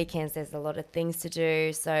on the weekends, there's a lot of things to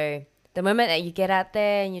do. So the moment that you get out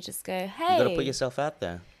there and you just go, You got to put hey, yourself out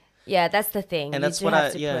there. yeah, that's the thing. And You that's do what have I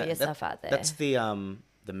to yeah put yourself out there. that's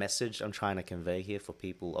the message I'm trying to convey here for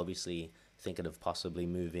people obviously thinking of possibly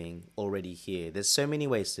moving already here. There's so many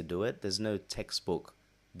ways to do it. There's no textbook.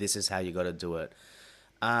 This is how you got to do it.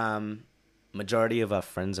 Majority of our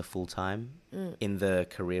friends are full time in the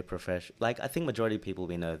career profession. Like I think majority of people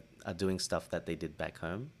we know are doing stuff that they did back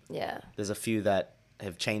home. Yeah. There's a few that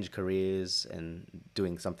have changed careers and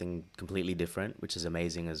doing something completely different, which is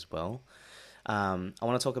amazing as well. I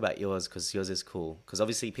want to talk about yours because yours is cool. Because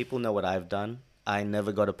obviously people know what I've done. I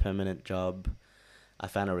never got a permanent job. I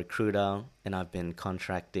found a recruiter and I've been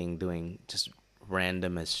contracting, doing just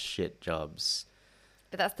random as shit jobs.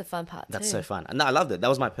 But that's the fun part That's too. so fun. No, I loved it. That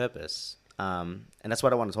was my purpose. And that's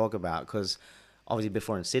what I want to talk about because obviously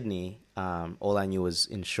before in Sydney, all I knew was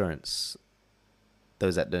insurance.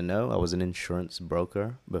 Those that don't know, I was an insurance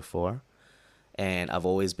broker before. And I've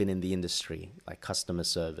always been in the industry, like customer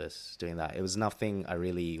service, doing that. It was nothing I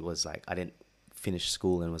really was like, I didn't finish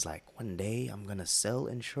school and was like, one day I'm going to sell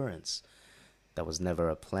insurance. That was never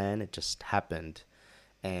a plan. It just happened.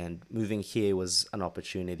 And moving here was an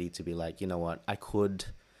opportunity to be like, you know what, I could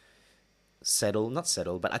not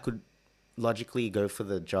settle, but I could logically go for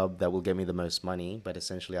the job that will get me the most money. But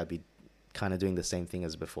essentially I'd be kind of doing the same thing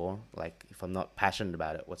as before. Like if I'm not passionate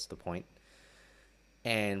about it, what's the point?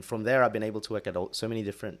 And from there, I've been able to work at so many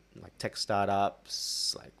different like tech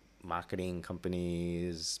startups, like marketing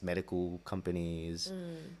companies, medical companies.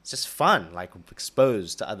 It's just fun, like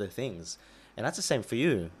exposed to other things. And that's the same for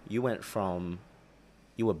you. You went from,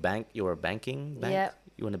 you were a banking bank. Yep.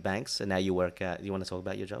 You went to banks, and now you work at. You want to talk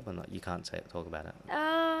about your job or not? You can't talk about it.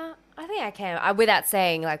 I think I can. Without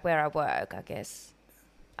saying like where I work, I guess.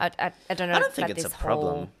 I don't know. I don't think about it's a this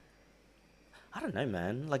problem. whole- I don't know,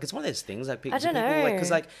 man. Like it's one of those things. Like people, I don't like, know. because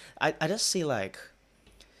like I just see like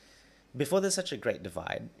before there's such a great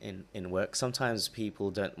divide in work. Sometimes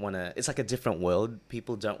people don't want to. It's like a different world.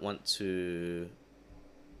 People don't want to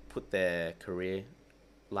put their career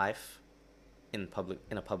life in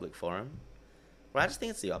a public forum. Well, I just think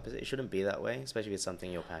it's the opposite. It shouldn't be that way, especially if it's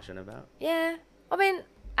something you're passionate about. Yeah. I mean,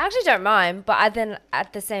 I actually don't mind, but then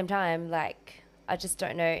at the same time, like, I just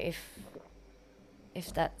don't know if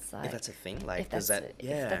that's like If that's a thing, like, if that's if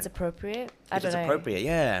that's appropriate. I if don't it's know. appropriate,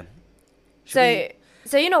 yeah. Should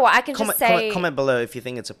So you know what? I can comment, just say comment below if you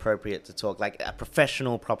think it's appropriate to talk like a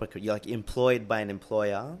professional proper you're like employed by an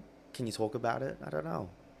employer. Can you talk about it? I don't know.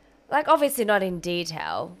 like obviously not in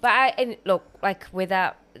detail, but look like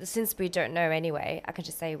without since we don't know anyway, I can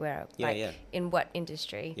just say where in what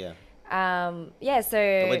industry. Yeah. Yeah. But So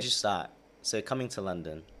where'd you start? So coming to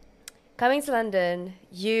London.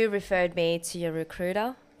 You referred me to your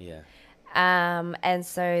recruiter. Yeah. And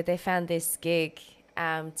so they found this gig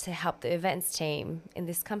to help the events team in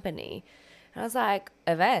this company. And I was like,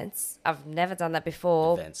 events? I've never done that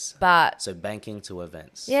before. Events. But So banking to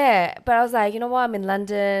events. yeah, but I was like, you know what? I'm in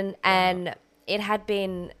London, and it had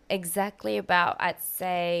been exactly about, I'd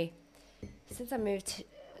say, since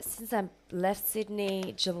I left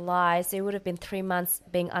Sydney July, so it would have been 3 months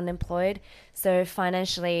being unemployed. So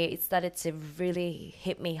financially, it started to really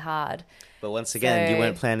hit me hard. But once again, you So-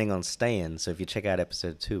 weren't planning on staying. So if you check out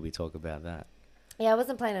episode 2, we talk about that. Yeah, I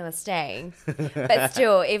wasn't planning on staying, but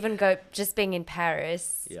still, even just being in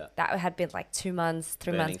Paris, Yeah. that had been like 2 months,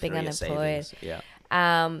 3 months being Burning through your unemployed. savings.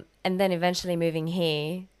 Yeah. And then eventually moving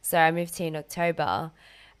here. So I moved here in October.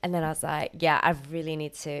 And then I was like, yeah, I really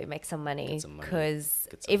need to make some money Get some money. because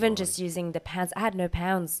Get some even more just using the pounds, I had no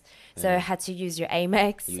pounds. So I had to use your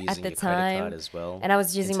Amex You're at using the your credit time. card as well. And I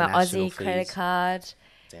was using my International Aussie credit fees. card.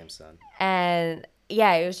 Damn, son. And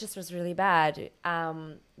yeah, it was really bad.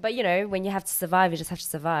 But you know, when you have to survive, you just have to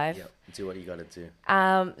survive. Yep. Do what you got to do.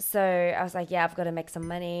 So I was like, yeah, I've got to make some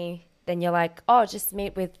money. Then you're like, oh, just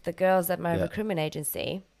meet with the girls at my Yeah. recruitment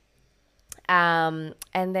agency. And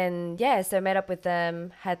then, yeah, so I met up with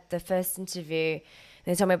them, had the first interview.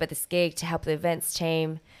 They told me about this gig to help the events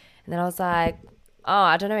team. And then I was like, oh,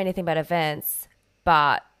 I don't know anything about events.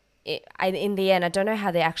 But in the end, I don't know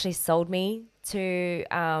how they actually sold me to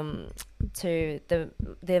the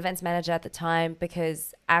events manager at the time,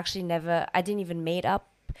 because I didn't even meet up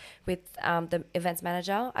with the events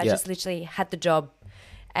manager. I Yeah. just literally had the job,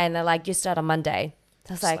 and they're like, you start on Monday.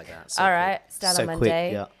 So I was Just like, that. So all quick. right, start So on quick,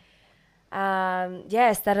 Monday. yeah.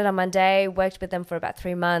 Yeah, started on Monday, worked with them for about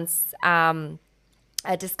 3 months.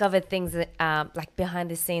 I discovered things that, like behind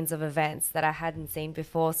the scenes of events that I hadn't seen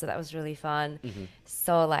before. So that was really fun.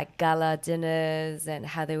 Saw like gala dinners and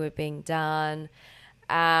how they were being done.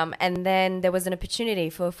 And then there was an opportunity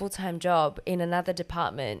for a full-time job in another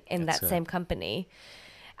department in That's that same company.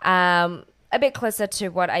 A bit closer to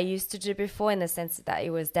what I used to do before, in the sense that it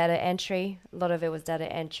was data entry. A lot of it was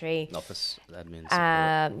data entry. Office admin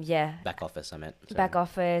support. Yeah, Back office, I meant. Sorry. back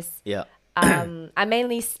office. Yeah. I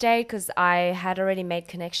mainly stayed because I had already made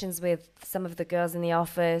connections with some of the girls in the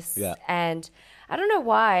office. Yeah. And I don't know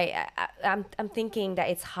why. I'm thinking that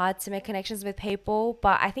it's hard to make connections with people,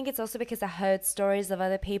 but I think it's also because I heard stories of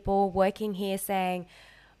other people working here saying,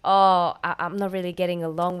 oh, I'm not really getting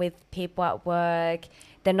along with people at work.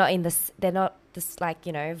 They're not like,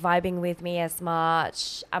 vibing with me as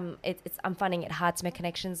much. I'm finding it hard to make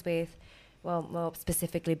connections with, well, more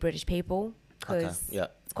specifically British people, because Okay. Yeah.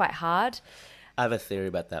 it's quite hard. I have a theory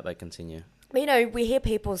about that, but continue. But, we hear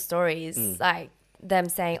people's stories, like them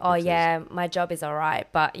saying, oh, yeah, my job is all right,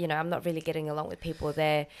 but, I'm not really getting along with people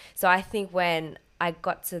there. So I think when I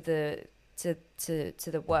got to the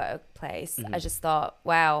workplace, I just thought,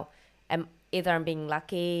 wow, either I'm being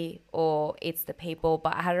lucky or it's the people,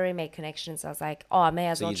 but I had already made connections. I was like, oh, I may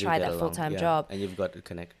as well try that full-time job. And you've got to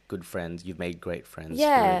connect good friends. You've made great friends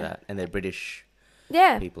Yeah. through that. And they're British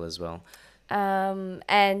people as well.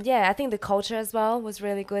 And yeah, I think the culture as well was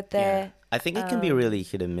really good there. Yeah. I think it can be really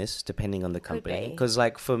hit and miss depending on the company. be. Because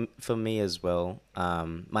like for me as well,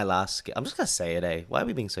 my last, I'm just going to say it, why are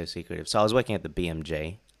we being so secretive? So I was working at the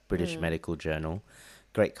BMJ, British Medical Journal.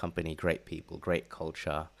 Great company, great people, great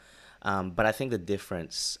culture. But I think the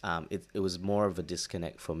difference, it was more of a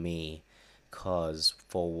disconnect for me because,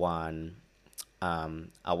 for one,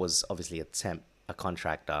 I was obviously a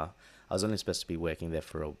contractor. I was only supposed to be working there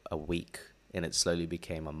for a week, and it slowly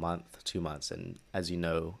became a month, 2 months, and as you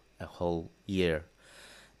know, a whole year.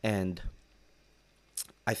 And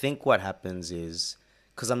I think what happens is,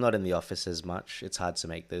 because I'm not in the office as much, it's hard to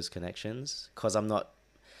make those connections because I'm not,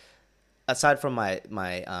 aside from my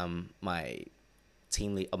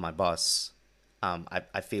team lead or my boss,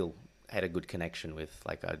 I feel had a good connection with,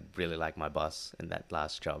 like, I really like my boss in that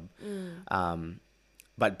last job.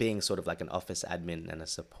 But being sort of like an office admin and a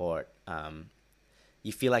support,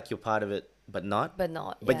 you feel like you're part of it, but not. But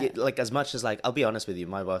not, But yeah. like, as much as, like, I'll be honest with you,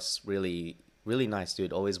 my boss really, really nice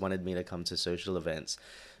dude, always wanted me to come to social events,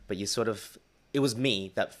 but it was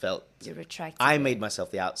me that felt You retract. I made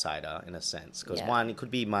myself the outsider in a sense because one, it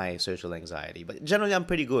could be my social anxiety, but generally I'm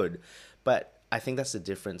pretty good. But I think that's the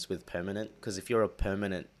difference with permanent, because if you're a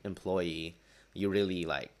permanent employee, you're really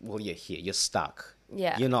like, well, you're here, you're stuck.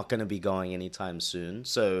 Yeah. You're not going to be going anytime soon.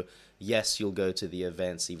 So yes, you'll go to the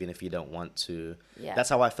events even if you don't want to. Yeah. That's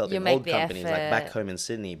how I felt You in make old the companies, like back effort. home in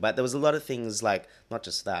Sydney. But there was a lot of things, like, not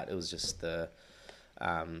just that, it was just the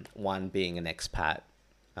one being an expat.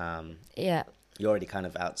 Yeah. You're already kind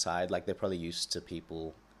of outside. Like, they're probably used to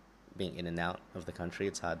people being in and out of the country.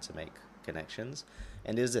 It's hard to make connections.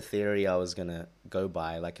 And there's a theory I was going to go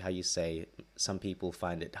by, like how you say some people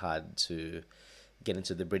find it hard to get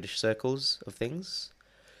into the British circles of things.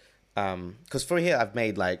 Because for here, I've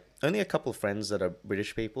made, like, only a couple of friends that are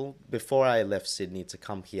British people. Before I left Sydney to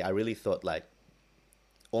come here, I really thought, like,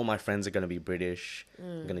 all my friends are going to be British.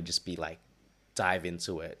 I'm going to just be, like, dive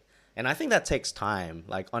into it. And I think that takes time.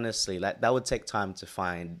 Like, honestly, that would take time to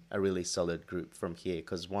find a really solid group from here.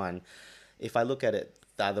 Because, one, if I look at it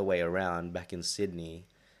the other way around back in Sydney,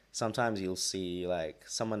 sometimes you'll see, like,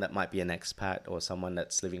 someone that might be an expat or someone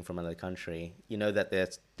that's living from another country. You know that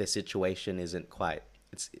their situation isn't quite.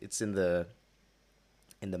 It's in the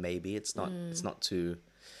maybe. It's not too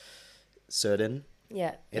certain.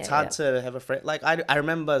 Yeah. It's hard to have a friend. Like, I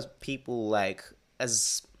remember people, like,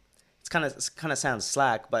 as it's kind of sounds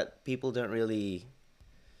slack, but people don't really,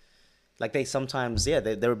 like, they sometimes,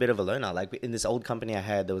 they're a bit of a loner. Like, in this old company I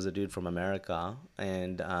had, there was a dude from America,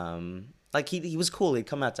 and like, he was cool. He'd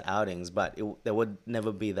come out to outings, but there would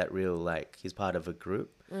never be that real, like, he's part of a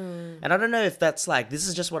group. And I don't know if that's, like, this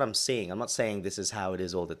is just what I'm seeing. I'm not saying this is how it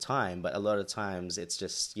is all the time, but a lot of times it's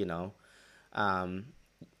just,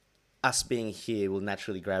 us being here will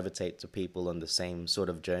naturally gravitate to people on the same sort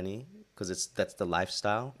of journey, because that's the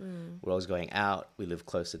lifestyle. We're always going out. We live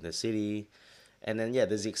close in the city. And then,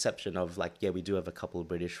 there's the exception of, like, we do have a couple of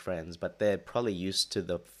British friends, but they're probably used to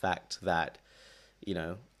the fact that,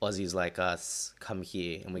 Aussies like us come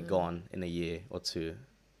here and we're gone in a year or two.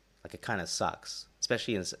 Like, it kind of sucks,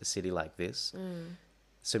 especially in a city like this.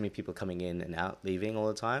 So many people coming in and out, leaving all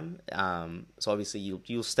the time. So obviously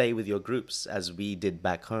you'll stay with your groups, as we did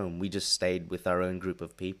back home. We just stayed with our own group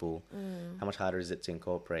of people. How much harder is it to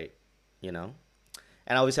incorporate, And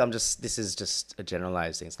And obviously this is just a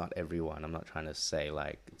generalized thing. It's not everyone. I'm not trying to say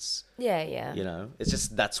like it's, Yeah. you know, it's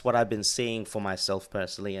just that's what I've been seeing for myself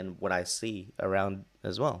personally and what I see around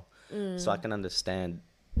as well. So I can understand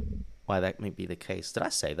why that may be the case. Did I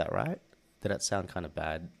say that right? Did that sound kind of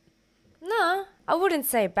bad? No, I wouldn't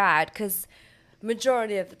say bad because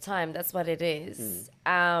majority of the time that's what it is.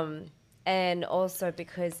 And also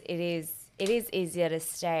because it is easier to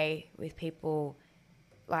stay with people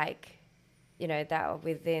like, you know, that are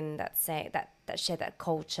within that same that share that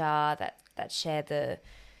culture, that share the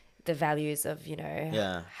values of, you know,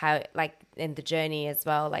 Yeah. how like in the journey as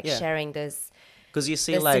well, like Yeah. sharing those Because you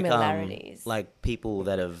see the like similarities. like people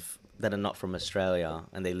that are not from Australia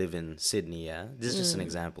and they live in Sydney. Yeah, this is just an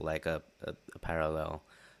example, like a parallel.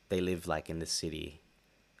 They live like in the city,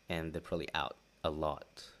 and they're probably out a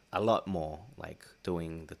lot more, like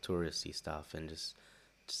doing the touristy stuff, and just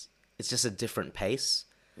it's just a different pace.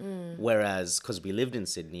 Whereas, because we lived in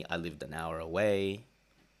Sydney, I lived an hour away.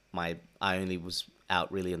 I only was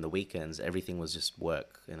out really on the weekends. Everything was just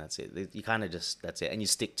work, and that's it. You kind of just, that's it, and you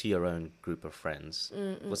stick to your own group of friends.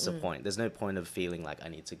 What's the point? There's no point of feeling like I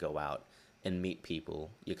need to go out and meet people.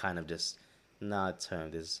 You kind of just, nah, it's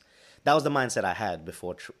home. That was the mindset I had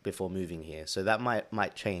before moving here. So that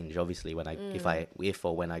might change, obviously, when if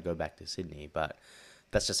or when I go back to Sydney. But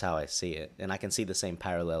that's just how I see it, and I can see the same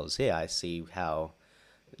parallels here. I see how,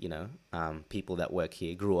 you know, people that work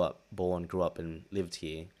here grew up and lived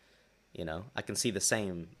here. You know, I can see the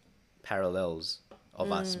same parallels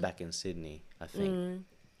of us back in Sydney, I think.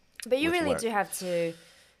 But you with really work. do have to,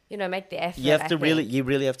 you know, make the effort. You have I to really, think. you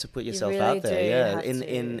really have to put yourself really out there. do Yeah, have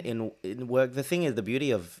in work. The thing is, the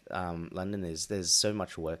beauty of London is there's so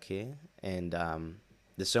much work here, and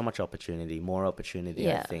there's so much opportunity, more opportunity,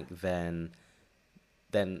 I Yeah. think,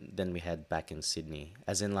 than we had back in Sydney.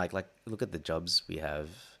 As in, like look at the jobs we have.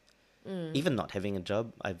 Even not having a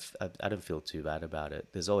job, I don't feel too bad about it.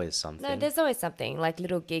 There's always something. No, there's always something like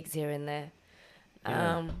little gigs here and there.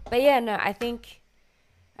 Yeah. But yeah, no, I think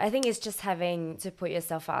it's just having to put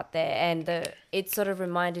yourself out there, and it sort of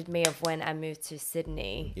reminded me of when I moved to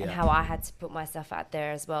Sydney and Yeah. how I had to put myself out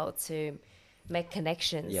there as well to make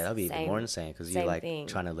connections. Yeah, that'd be even more insane because you're same like thing.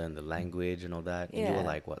 trying to learn the language and all that. And you were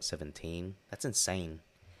Yeah. like, what, 17? That's insane.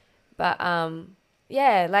 But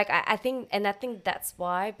yeah, like I think that's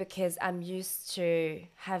why, because I'm used to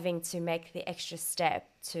having to make the extra step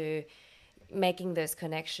to making those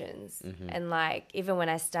connections. And like even when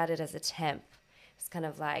I started as a temp, it's kind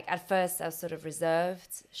of like at first I was sort of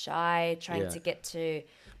reserved, shy, trying Yeah. to get to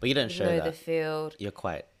But you don't show know that. the field. You're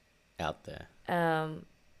quite out there.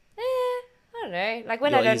 I don't know. Like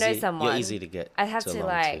when You're I don't know easy- someone, You're easy to get I'd have to along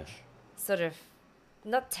like to. sort of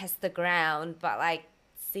not test the ground, but like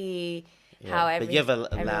see Yeah. how But you have a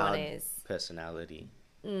everyone loud is. personality,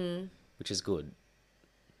 which is good.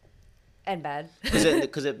 And bad.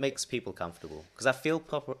 Because it makes people comfortable. Because I feel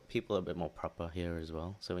people are a bit more proper here as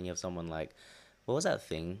well. So when you have someone like, what was that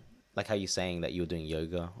thing? Like how you're saying that you were doing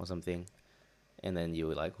yoga or something, and then you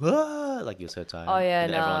were like, "Whoa!" Like you're so tired. Oh yeah,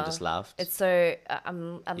 and no. everyone just laughed. It's so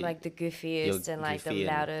I'm You- like the goofiest You're and like the goofy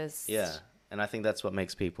and- loudest. Yeah, and I think that's what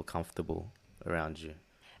makes people comfortable around you.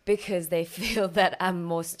 Because they feel that I'm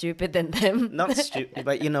more stupid than them. Not stupid,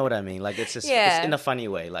 but you know what I mean. Like it's just Yeah. it's in a funny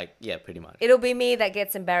way. Like yeah, pretty much. It'll be me that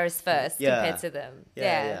gets embarrassed first Yeah. compared to them. Yeah,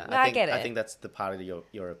 Yeah. No, I get it. I think that's the part of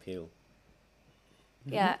your appeal.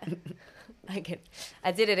 Yeah.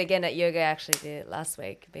 I did it again at yoga. I actually did it last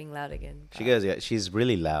week, being loud again. She goes, yeah, she's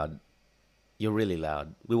really loud. You're really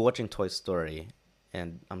loud. We were watching Toy Story,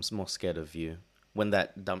 and I'm more scared of you. When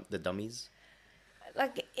the dummies.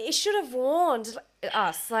 Like it should have warned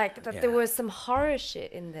us, like that Yeah. there was some horror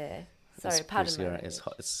shit in there. Sorry, It's pardon pretty me.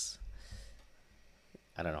 scary. It's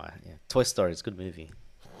I don't know. Yeah. Toy Story. It's a good movie.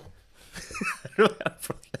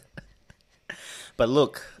 But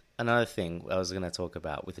look, another thing I was gonna talk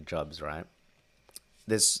about with the jobs, right?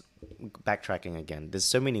 There's backtracking again. There's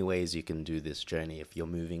so many ways you can do this journey if you're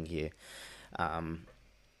moving here.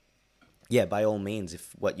 Yeah, by all means,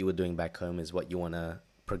 if what you were doing back home is what you want to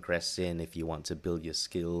progress in, if you want to build your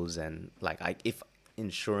skills, and like if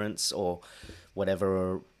insurance or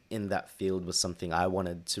whatever in that field was something I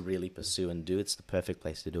wanted to really pursue and do, it's the perfect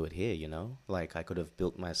place to do it here, you know? Like I could have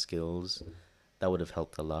built my skills. That would have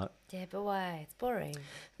helped a lot. Yeah, but why? It's boring.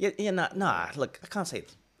 Yeah, nah, look, I can't say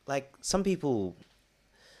it. Like some people,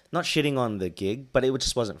 not shitting on the gig, but it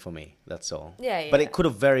just wasn't for me. That's all. Yeah. But it could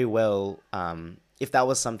have very well, if that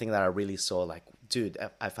was something that I really saw, like, dude,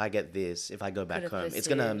 if I get this, if I go back Could have home, it's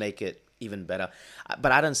gonna pursued. make it even better.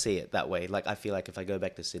 But I don't see it that way. Like I feel like if I go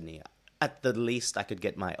back to Sydney, at the least I could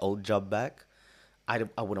get my old job back. I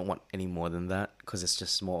wouldn't want any more than that because it's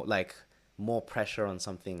just more more pressure on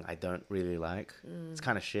something I don't really like. It's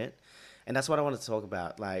kind of shit. And that's what I wanted to talk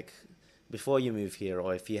about. Like, before you move here,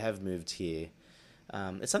 or if you have moved here,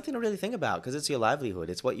 it's something to really think about, because it's your livelihood.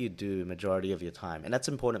 It's what you do majority of your time. And that's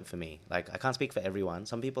important for me. Like, I can't speak for everyone.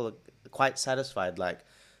 Some people are quite satisfied, like,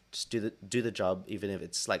 just do the job, even if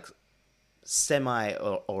it's like semi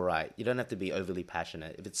or all right. You don't have to be overly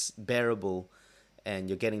passionate. If it's bearable and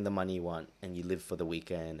you're getting the money you want and you live for the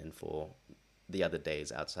weekend and for the other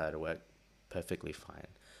days outside of work, perfectly fine.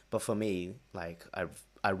 But for me, like,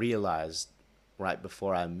 I realized right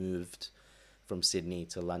before I moved from Sydney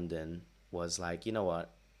to London was like, you know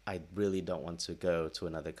what? I really don't want to go to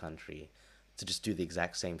another country to just do the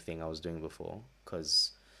exact same thing I was doing before,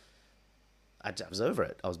 because I was over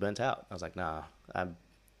it. I was burnt out. I was like, nah,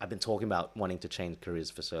 I've been talking about wanting to change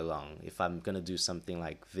careers for so long. If I'm going to do something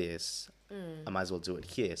like this, I might as well do it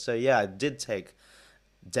here. So yeah, I did take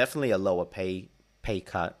definitely a lower pay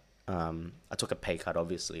cut. I took a pay cut,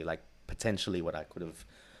 obviously, like potentially what I could have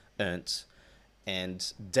earned.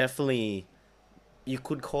 And definitely, you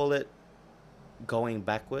could call it going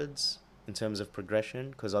backwards in terms of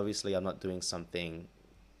progression, because obviously I'm not doing something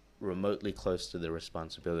remotely close to the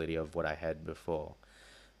responsibility of what I had before.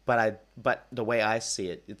 But the way I see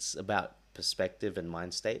it, it's about perspective and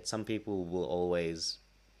mind state. Some people will always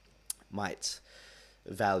might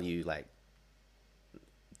value like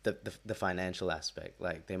the financial aspect.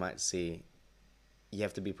 Like, they might see you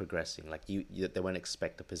have to be progressing. Like, they won't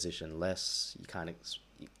expect a position less.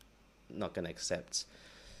 You're not going to accept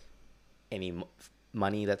any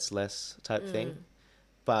money that's less type thing.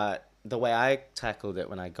 But the way I tackled it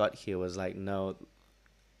when I got here was like, no,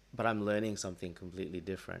 but I'm learning something completely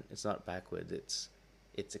different. It's not backward. It's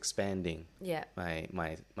expanding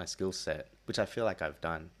my skill set, which I feel like I've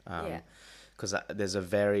done. Because there's a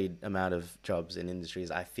varied amount of jobs and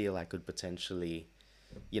industries I feel I could potentially,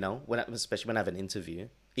 especially when I have an interview,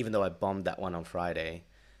 even though I bombed that one on Friday,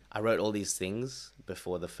 I wrote all these things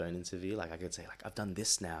before the phone interview. Like, I could say, like, I've done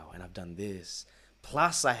this now and I've done this.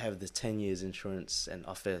 Plus, I have the 10 years insurance and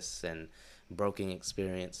office and broking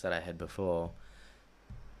experience that I had before.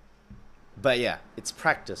 But yeah, it's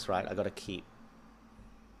practice, right? I got to keep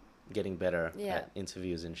getting better at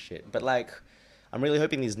interviews and shit. But like, I'm really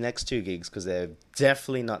hoping these next 2 gigs, because they're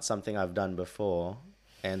definitely not something I've done before,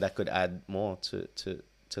 and that could add more to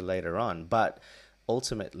later on. But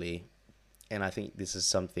ultimately, and I think this is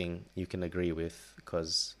something you can agree with,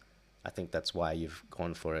 because I think that's why you've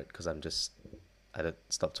gone for it, because I don't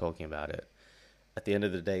stop talking about it. At the end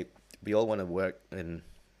of the day, we all want to work, and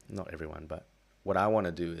not everyone, but what I want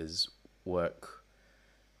to do is work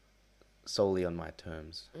solely on my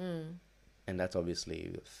terms. And that's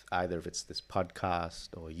obviously either if it's this podcast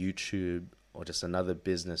or YouTube or just another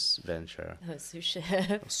business venture.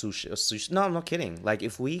 Sushi. No, I'm not kidding. Like,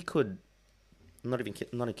 if we could, I'm not even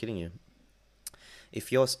kidding you.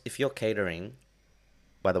 If you're catering,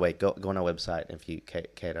 by the way, go on our website. If you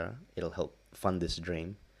cater, it'll help fund this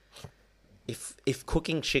dream. If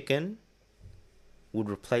cooking chicken would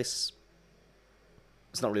replace,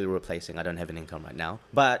 it's not really replacing, I don't have an income right now,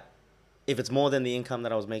 but if it's more than the income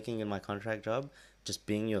that I was making in my contract job, just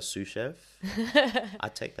being your sous chef,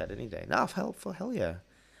 I'd take that any day. No, hell yeah.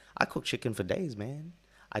 I cook chicken for days, man.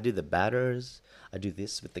 I do the batters. I do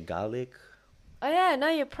this with the garlic. Oh yeah, no,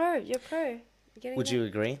 you're pro. Would you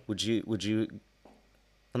agree? Would you?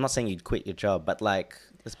 I'm not saying you'd quit your job, but like,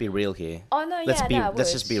 let's be real here. Oh no,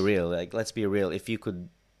 Let's just be real. Like, let's be real. If you could,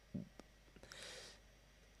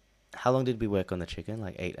 how long did we work on the chicken?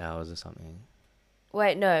 Like 8 hours or something.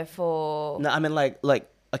 Wait, no, for... No, I mean like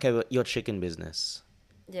okay, your chicken business.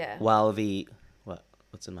 Yeah. While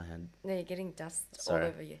what's in my hand? No, you're getting dust all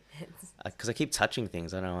over your hands. Because I keep touching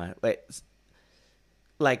things. I don't know why. Wait,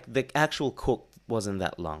 like the actual cook wasn't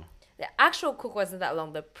that long. The actual cook wasn't that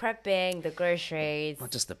long. The prepping, the groceries.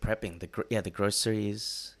 Not just the prepping, the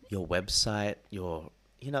groceries, your website,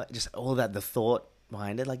 just all that, the thought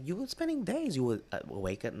behind it. Like, you were spending days, you were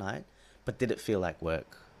awake at night, but did it feel like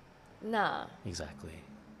work? Nah. Exactly.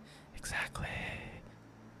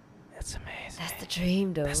 That's amazing. That's the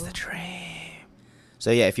dream, though. That's the dream. So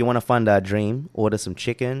yeah, if you want to fund our dream, order some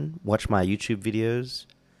chicken, watch my YouTube videos.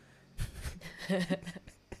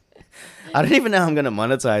 I don't even know how I'm going to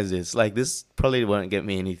monetize this. Like, this probably won't get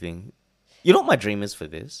me anything. You know what my dream is for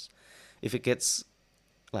this? If it gets,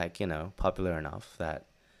 like, popular enough that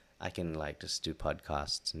I can, like, just do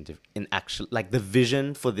podcasts in actual, like, the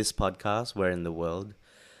vision for this podcast, Where in the World,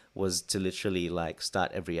 was to literally, like,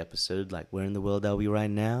 start every episode, like, where in the world are we right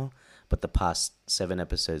now? But the past 7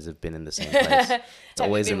 episodes have been in the same place. It's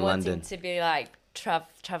always in London. To be like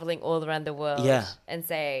traveling all around the world. Yeah. And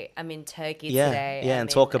say, I'm in Turkey Yeah, today. yeah, I'm and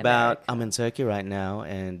talk in about I'm America. in Turkey right now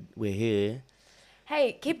and we're here.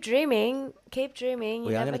 Hey, keep dreaming. Keep dreaming. You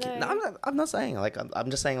We are never gonna keep. No, know. I'm not saying like I'm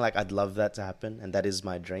just saying like I'd love that to happen, and that is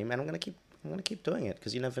my dream, and I'm gonna keep doing it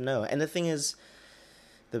because you never know. And the thing is,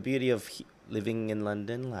 the beauty of living in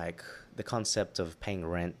London, like the concept of paying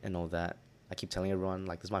rent and all that. I keep telling everyone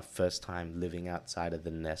like this is my first time living outside of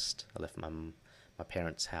the nest. I left my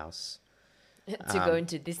parents' house To go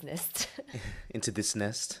into this nest. into this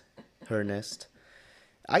nest, her nest.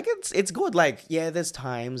 I guess it's good. Like, yeah, there's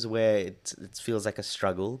times where it feels like a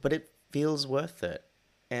struggle, but it feels worth it.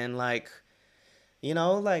 And like,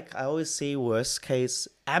 like I always see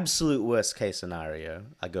absolute worst case scenario.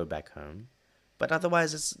 I go back home, but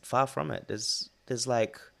otherwise it's far from it. There's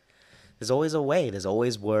always a way. There's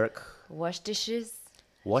always work. Wash dishes.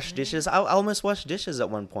 Wash dishes. I almost washed dishes at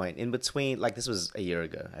one point in between. Like this was a year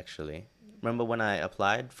ago, actually. Remember when I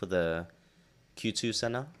applied for the Q2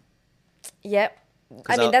 center? Yep. I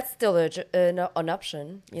 'Cause mean, that's still an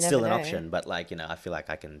option. You It's never still an know. option, but like, I feel like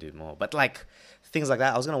I can do more. But like things like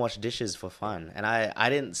that, I was gonna wash dishes for fun, and I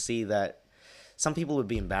didn't see that. Some people would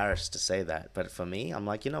be embarrassed to say that, but for me, I'm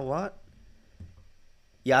like, you know what?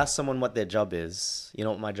 You ask someone what their job is. You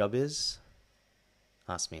know what my job is?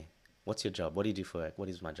 Ask me. What's your job? What do you do for work? What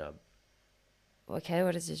is my job? Okay,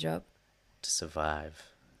 what is your job? To survive.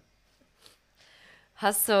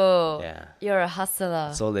 Hustle. Yeah. You're a hustler.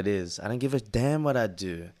 That's all it is. I don't give a damn what I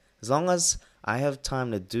do. As long as I have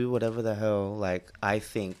time to do whatever the hell like I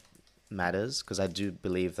think matters, because I do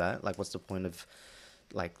believe that. Like, what's the point of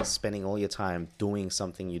like spending all your time doing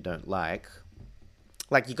something you don't like?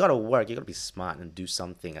 Like, you gotta work, you gotta be smart and do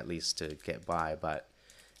something at least to get by. But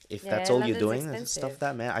if that's Yeah, all you're London's doing, and expensive. stuff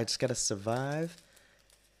that, man, I just gotta survive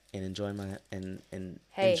and enjoy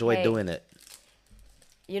Hey, enjoy hey. doing it.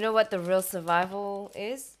 You know what the real survival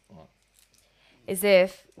is? What? Is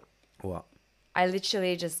if What? I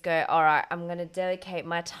literally just go, all right, I'm going to dedicate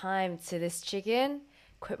my time to this chicken,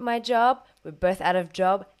 quit my job, we're both out of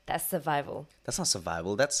job. That's survival. That's not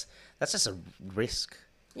survival. That's just a risk.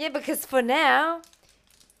 Yeah, because for now,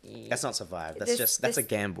 That's not survive. That's This- a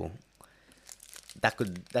gamble.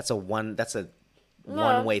 That's a one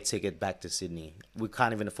No. way ticket back to Sydney. We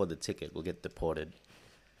can't even afford the ticket. We'll get deported.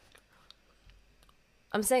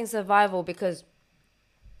 I'm saying survival because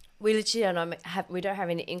we literally we don't have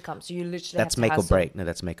any income. So you literally That's have to make or hustle. break. No,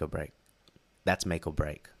 that's make or break. That's make or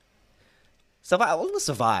break. Survive. We'll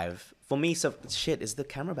survive. For me, shit. Is the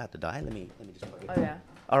camera about to die? Let me just plug it. Oh, yeah.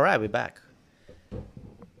 All right, we're back.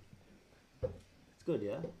 It's good,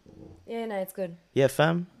 yeah. Yeah, no, it's good. Yeah,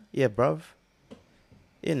 fam. Yeah, bruv.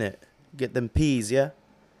 In it. Get them peas, yeah.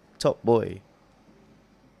 Top boy.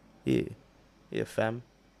 Yeah. Yeah, fam.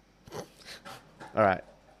 All right.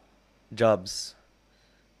 Jobs.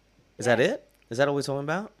 Is that it? Is that all we're talking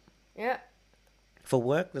about? Yeah. For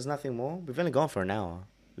work, there's nothing more. We've only gone for an hour.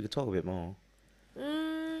 We could talk a bit more.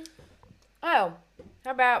 Oh,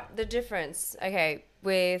 how about the difference? Okay,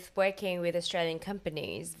 with working with Australian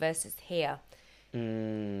companies versus here.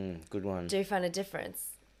 Good one. Do you find a difference?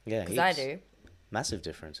 Yeah, Because I heaps. do. Massive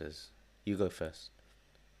differences. You go first.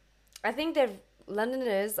 I think that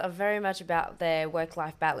Londoners are very much about their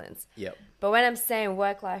work-life balance. Yep. But when I'm saying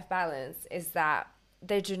work-life balance is that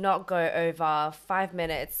they do not go over 5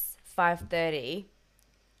 minutes, 5:30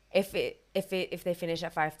 if they finish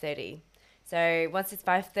at 5:30. So once it's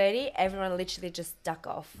 5:30, everyone literally just duck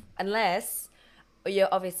off. Unless you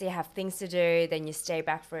obviously have things to do, then you stay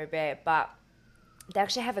back for a bit. But they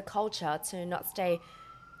actually have a culture to not stay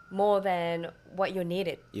more than what you're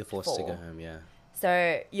needed You're forced to for. go home, yeah.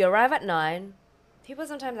 So you arrive at 9. People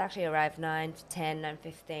sometimes actually arrive 9 to 10,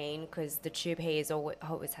 9:15 because the tube here is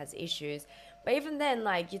always has issues. But even then,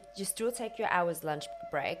 like you still take your hour's lunch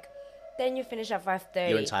break. Then you finish at 5:30.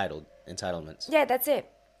 You're entitled. Entitlements. Yeah, that's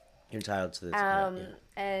it. You're entitled to this.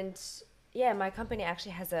 And yeah, my company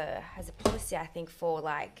actually has a policy, I think, for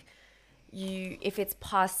like if it's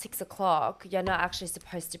past 6 o'clock, you're not actually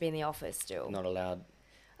supposed to be in the office still. Not allowed.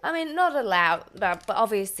 I mean, not allowed, but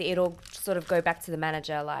obviously it'll sort of go back to the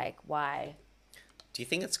manager, like why. Do you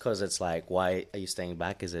think it's because it's like, why are you staying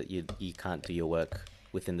back? Is it you can't do your work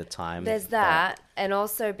within the time? There's that, and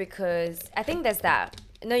also because I think there's that.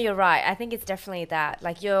 No, you're right. I think it's definitely that.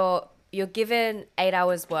 Like you're given 8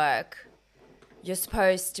 hours work. You're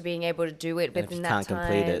supposed to being able to do it And if within you that can't time.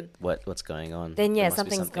 complete it, what's going on? Then, yeah, There must be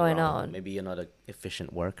something's something going wrong. on. Maybe you're not an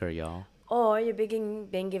efficient worker, y'all. Or you're being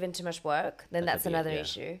given too much work, then That that's could be it, another yeah.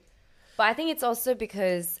 issue. But I think it's also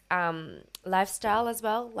because lifestyle as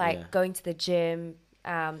well, like Yeah. going to the gym,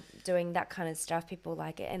 doing that kind of stuff. People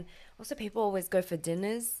like it. And also people always go for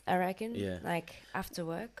dinners, I reckon, Yeah. like after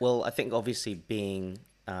work. Well, I think obviously being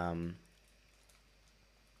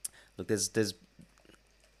look,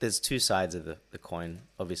 there's two sides of the coin,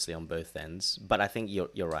 obviously on both ends. But I think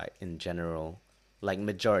you're right in general. Like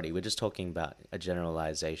majority, we're just talking about a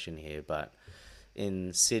generalization here. But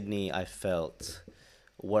in Sydney, I felt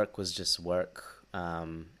work was just work.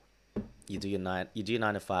 You do your 9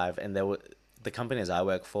 to 5, and there were the companies I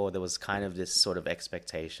work for. There was kind of this sort of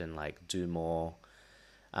expectation, like do more.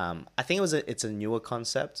 I think it's a newer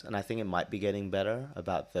concept, and I think it might be getting better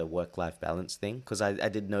about the work-life balance thing, because I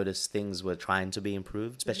did notice things were trying to be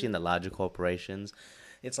improved, especially in the larger corporations.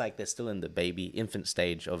 It's like they're still in the infant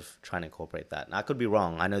stage of trying to incorporate that. And I could be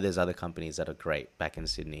wrong. I know there's other companies that are great back in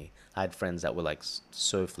Sydney. I had friends that were like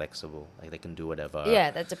so flexible, like they can do whatever.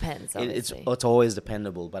 Yeah, that depends, It's obviously. it's always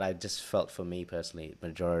dependable, but I just felt for me personally,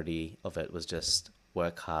 majority of it was just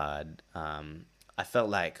work hard. I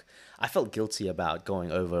felt guilty about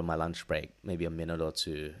going over my lunch break, maybe a minute or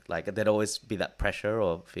two. Like there'd always be that pressure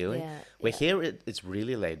or feeling. Yeah, Where yeah. here it's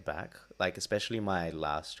really laid back. Like especially my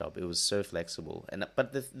last job, it was so flexible.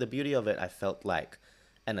 But the beauty of it, I felt like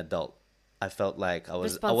an adult. I felt like I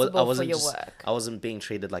Responsible for wasn't your just work. I wasn't being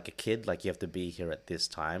treated like a kid. Like you have to be here at this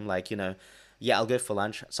time. Like yeah, I'll go for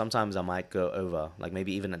lunch. Sometimes I might go over, like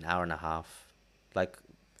maybe even an hour and a half. Like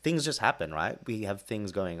things just happen, right? We have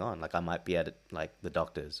things going on. Like I might be at like the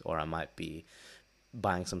doctor's, or I might be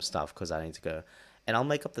buying some stuff because I need to go, and I'll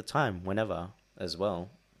make up the time whenever as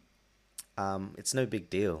well. It's no big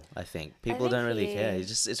deal. I think I people think don't really care. here,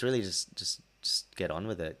 It's really just get on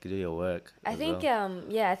with it. Do your work I as think well.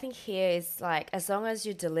 yeah, I think here is like as long as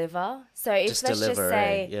you deliver. So if Just let's just deliver, eh?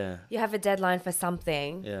 say Yeah, you have a deadline for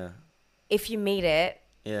something, yeah, if you meet it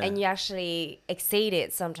yeah, and you actually exceed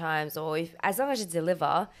it sometimes, or if as long as you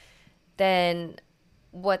deliver, then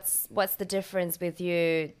what's the difference with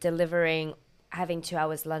you delivering having 2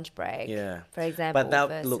 hours lunch break, yeah. for But example,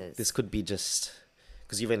 that look, this versus could be just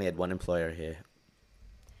because you've only had one employer here.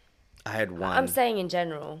 I had I'm one. saying in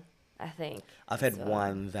general, I think I've as had well.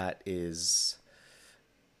 one that was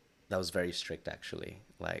very strict actually.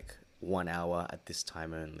 Like 1 hour at this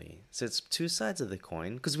time only. So it's two sides of the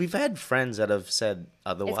coin. Because we've had friends that have said It's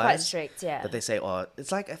quite otherwise. strict, yeah. That they say, oh,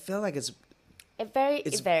 it's like I feel like It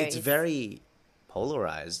it's varies. very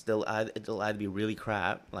polarized. It'll either be really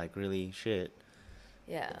crap, like really shit.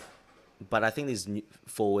 Yeah. But I think these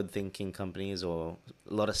forward-thinking companies or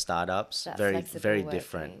a lot of startups, That very very flexible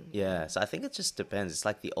different. working. Yeah. So I think it just depends. It's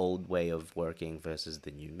like the old way of working versus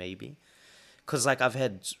the new, maybe. Because like I've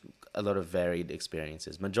had a lot of varied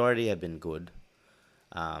experiences. Majority have been good,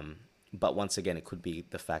 but once again, it could be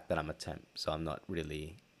the fact that I'm a temp, so I'm not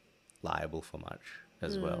really liable for much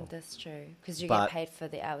as well. That's true. Because you get But paid for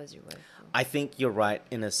the hours you work for. I think you're right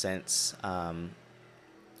in a sense.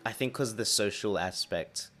 I think because the social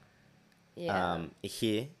aspect Yeah.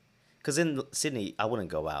 here, because in Sydney, I wouldn't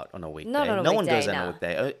go out on a weekday. Not on a No one goes weekday, out on a nah.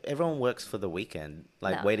 weekday. Everyone works for the weekend,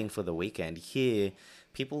 like No. waiting for the weekend. Here,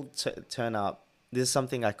 people turn up. This is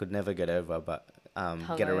something I could never get over, but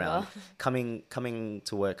get around. Hungover. Coming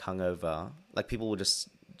to work hungover. Like people will just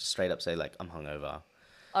straight up say like I'm hungover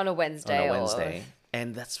On a on Wednesday a or Wednesday,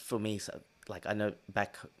 and that's for me. So, like I know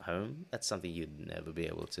back home, that's something you'd never be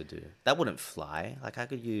able to do. That wouldn't fly. Like how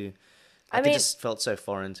could you? I Like it mean, just felt so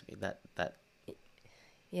foreign to me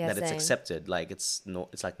yeah, that it's same. accepted. Like it's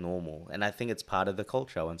like normal, and I think it's part of the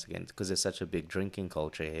culture once again because there's such a big drinking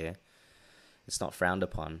culture here. It's not frowned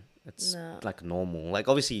upon. It's No. like normal. Like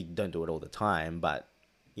obviously you don't do it all the time, but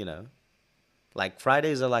you know, like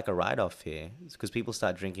Fridays are like a write-off here because people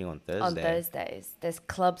start drinking on On Thursday. Thursdays. There's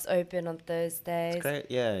clubs open on It's Thursdays. great.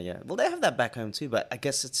 Yeah, yeah. Well, they have that back home too, but I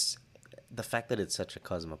guess it's the fact that it's such a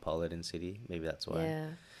cosmopolitan city. Maybe that's why. Yeah.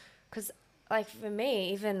 Because, like, for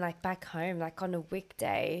me, even like back home, like on a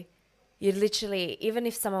weekday, you literally, even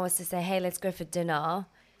if someone was to say, hey, let's go for dinner,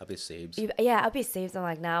 I'll be Siebes. yeah, I'd be serious. I'm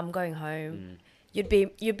like, nah, I'm going home. Mm.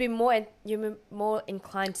 You'd be more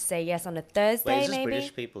inclined to say yes on a Wait, Thursday, is this maybe.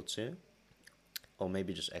 British people too? Or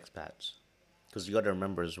maybe just expats? Because you got to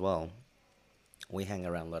remember as well, we hang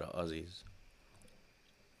around a lot of Aussies.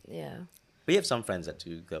 Yeah. We have some friends that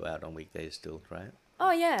do go out on weekdays still, right?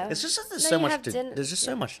 Oh yeah. It's just that there's No, so you much have to din- there's just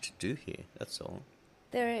so yeah. much to do here. That's all.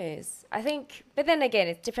 There is. I think, but then again,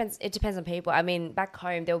 it depends. It depends on people. I mean, back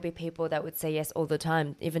home, there will be people that would say yes all the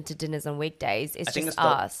time, even to dinners on weekdays. It's just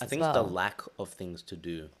us. I think it's the lack of things to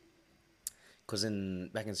do. Because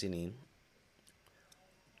back in Sydney,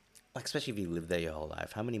 like especially if you live there your whole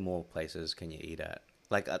life, how many more places can you eat at?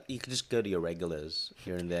 Like you could just go to your regulars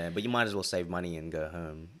here and there, but you might as well save money and go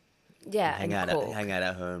home. Yeah, and cook. hang out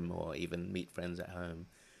at home, or even meet friends at home.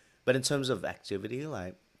 But in terms of activity,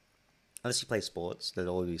 like unless you play sports,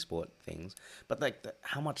 there'll always be sport things. But like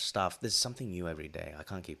how much stuff? There's something new every day. I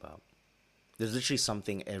can't keep up. There's literally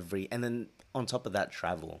something and then on top of that,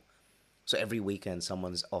 travel. So every weekend,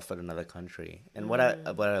 someone's off at another country, and what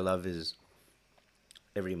I love is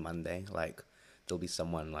every Monday, like there'll be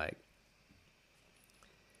someone like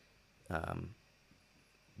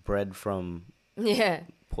bread from Yeah.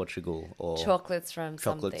 Portugal or Chocolates from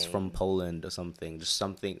chocolates something. from Poland or something. Just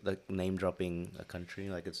something like name dropping a country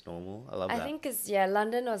like it's normal. I love I that. think because, yeah,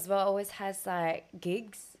 London as well always has like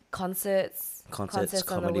gigs, concerts Concerts, on the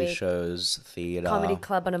comedy week, shows, theater. comedy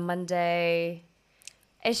club on a Monday.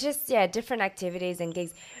 It's just, yeah, different activities and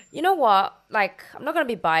gigs. You know what? Like, I'm not going to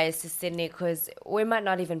be biased to Sydney because we might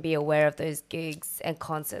not even be aware of those gigs and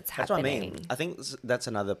concerts That's what I happening. mean. I think that's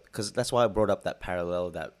another, because that's why I brought up that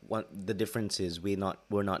parallel. That one, the difference is we're not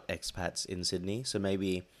expats in Sydney, so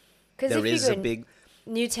maybe Because there if you is go a big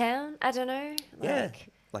Newtown, I don't know. yeah.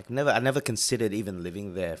 Like I never considered even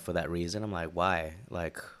living there for that reason. I'm like, why?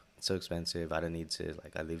 Like it's so expensive. I don't need to.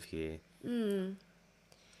 Like I live here.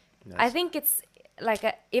 I think it's like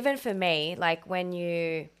even for me, like when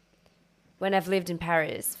I've lived in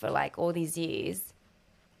Paris for like all these years,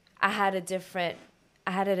 I had a different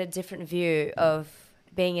view of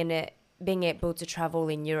being able to travel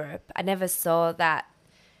in Europe. I never saw that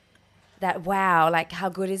wow, like how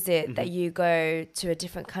good is it that you go to a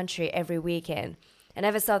different country every weekend. I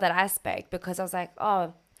never saw that aspect because I was like,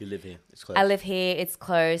 oh, You live here. It's close. I live here, it's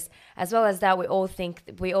close. As well as that, we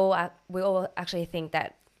all actually think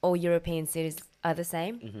that all European cities are the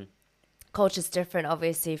same. Culture's different,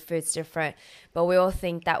 obviously, food's different, but we all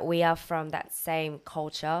think that we are from that same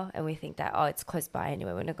culture, and we think that, oh, it's close by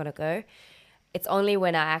anyway, we're not gonna go. It's only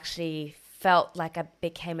when I actually felt like I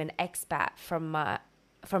became an expat from a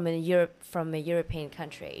European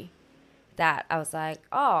country that I was like,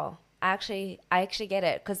 oh, I actually get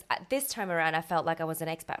it. Because this time around, I felt like I was an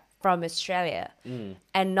expat from Australia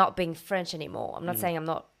and not being French anymore. I'm not saying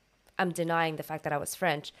I'm denying the fact that I was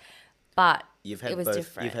French, but it was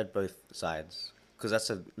different. You've had both sides, because that's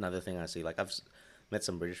another thing I see. Like met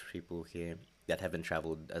some British people here that haven't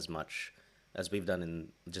traveled as much as we've done in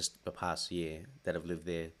just the past year, that have lived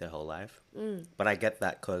there their whole life. But I get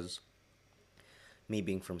that because me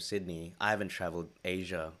being from Sydney, I haven't traveled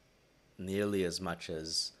Asia nearly as much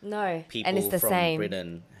as No, people and it's the from same.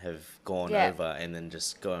 Britain have gone Yeah. over, and then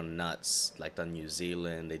just gone nuts, like done New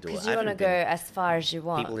Zealand. They do it. Because I you want to haven't go been- as far as you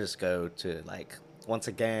want. People just go to, like, once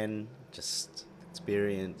again, just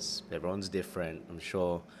experience. Everyone's different, I'm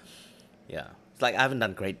sure. Yeah. It's like I haven't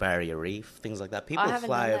done Great Barrier Reef, things like that. People haven't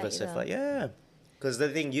fly done over that stuff either. like, yeah. Because the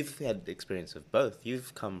thing, you've had experience of both.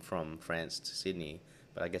 You've come from France to Sydney,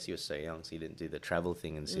 but I guess you were so young, so you didn't do the travel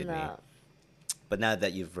thing in Sydney. No. But now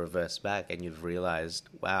that you've reversed back and you've realized,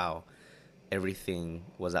 wow, everything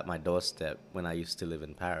was at my doorstep when I used to live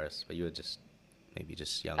in Paris, but you were maybe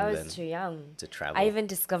just young I then was too young to travel. I even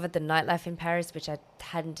discovered the nightlife in Paris, which I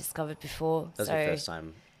hadn't discovered before. That's so your first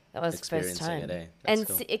time that was the first experiencing time. it, eh? That's And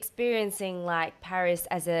cool. experiencing like Paris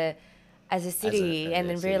as a city, as and a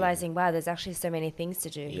then city. realizing, wow, there's actually so many things to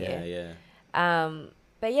do Yeah, here. yeah.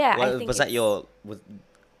 But yeah, I Well, think was that it's- was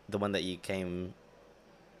the one that you came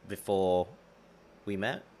before we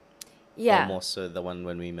met? yeah, Or more so the one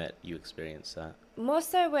when we met, you experienced that? more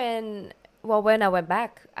so when I went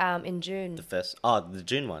back in June, The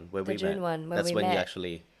June one where The we June met. one when That's we when you met.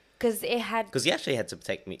 actually, because it had because you actually had to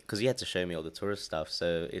take me, because you had to show me all the tourist stuff,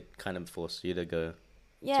 so it kind of forced you to go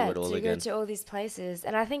yeah it all to again. go to all these places.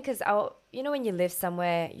 And I think because when you live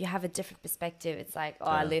somewhere, you have a different perspective. It's like, oh,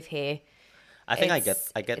 I Yeah. live here. I think I It's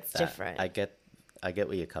get it's that. different. I get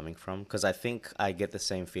where you're coming from, because I think I get the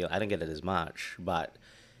same feel. I don't get it as much, but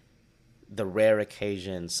the rare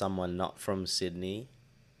occasion someone not from Sydney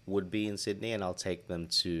would be in Sydney, and I'll take them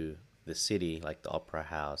to the city, like the Opera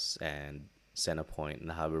House and Centrepoint and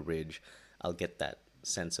the Harbour Bridge, I'll get that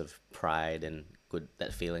sense of pride and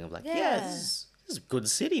that feeling of like, yeah, Yeah. this is a good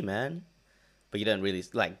city, man. But you don't really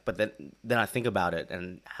like. But then I think about it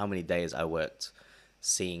and how many days I worked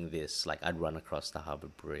seeing this. Like I'd run across the Harbour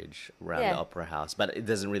Bridge around Yeah. the Opera House, but it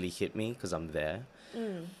doesn't really hit me because I'm there.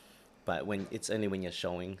 But it's only when you're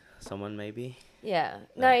showing someone, maybe. Yeah.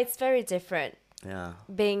 No, it's very different Yeah.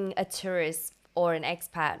 being a tourist or an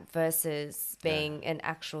expat versus being an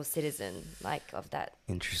actual citizen, like, of that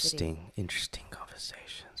city. Interesting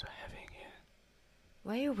conversations we're having here.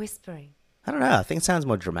 Why are you whispering? I don't know. I think it sounds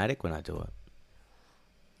more dramatic when I do it.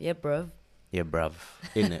 Yeah, bro. Yeah, bruv.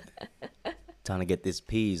 Isn't it? Trying to get these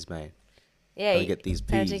peas, mate. Yeah, Gotta get these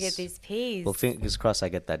time to peas. get these peas. Well, fingers crossed I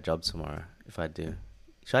get that job tomorrow, if I do.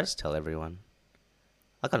 Should I just tell everyone?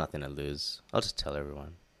 I got nothing to lose. I'll just tell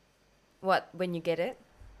everyone. What, when you get it?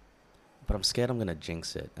 But I'm scared I'm gonna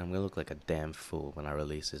jinx it, and I'm gonna look like a damn fool when I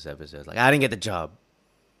release this episode. Like, I didn't get the job.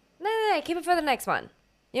 No. Keep it for the next one.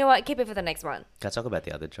 You know what? Keep it for the next one. Can I talk about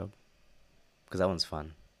the other job? Because that one's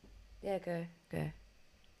fun. Yeah, go.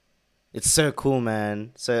 It's so cool,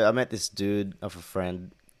 man. So I met this dude of a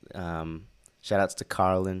friend. Shout outs to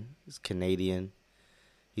Carlin. He's Canadian.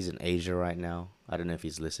 He's in Asia right now. I don't know if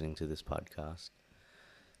he's listening to this podcast.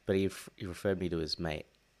 But he referred me to his mate.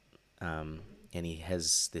 And he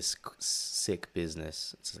has this sick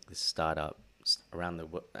business. It's like this startup around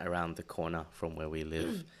the corner from where we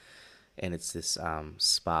live. And it's this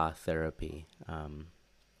spa therapy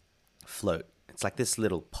float. It's like this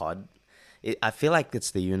little pod. I feel like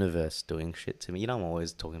it's the universe doing shit to me. You know, I'm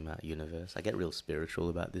always talking about universe. I get real spiritual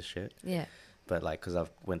about this shit. Yeah. But like, because I've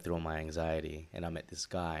went through all my anxiety and I met this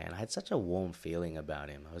guy and I had such a warm feeling about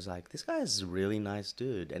him. I was like, this guy is a really nice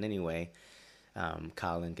dude. And anyway,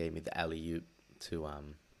 Carlin gave me the alley-oop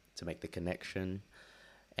to make the connection.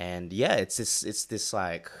 And yeah, it's this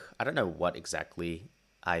like, I don't know what exactly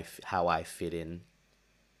how I fit in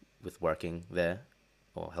with working there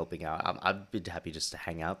or helping out. I'd be happy just to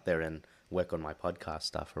hang out there and work on my podcast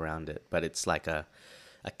stuff around it. But it's like a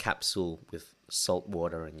capsule with salt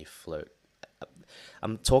water and you float.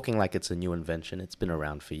 I'm talking like it's a new invention. It's been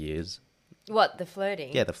around for years. What, the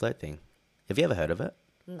floating? Yeah, the float thing. Have you ever heard of it?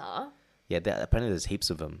 No. Yeah, apparently there's heaps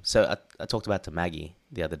of them. So I talked about it to Maggie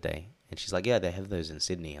the other day, and she's like, yeah, they have those in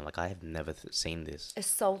Sydney. I'm like, I have never seen this. A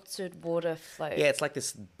salted water float. Yeah, it's like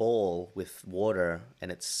this ball with water,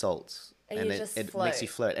 and it's salt. And you just it float. makes you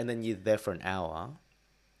float, and then you're there for an hour.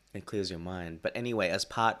 It clears your mind. But anyway, as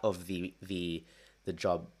part of the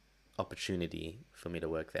job opportunity for me to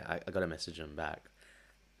work there, I got to message him back.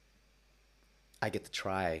 I get to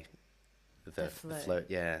try the float,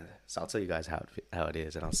 yeah. So I'll tell you guys how it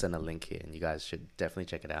is, and I'll send a link here, and you guys should definitely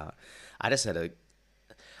check it out. I just think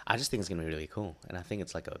it's gonna be really cool, and I think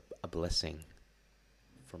it's like a blessing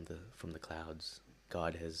from the clouds.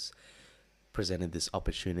 God has presented this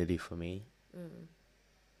opportunity for me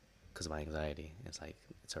because of my anxiety. It's like,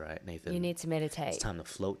 it's all right, Nathan. You need to meditate. It's time to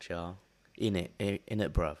float, y'all. In it,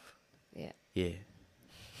 bruv. Yeah.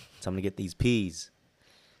 Time to get these peas.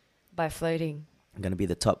 By floating. I'm gonna be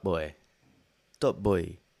the top boy.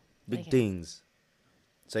 Big Okay. things.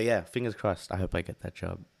 So yeah, fingers crossed. I hope I get that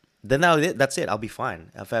job. Then that's it. I'll be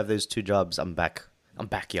fine. If I have those 2 jobs, I'm back,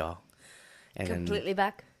 y'all. And Completely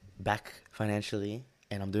back? back financially,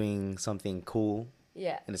 and I'm doing something cool.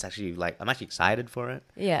 Yeah. And it's actually like, I'm actually excited for it.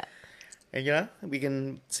 Yeah. And we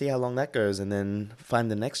can see how long that goes and then find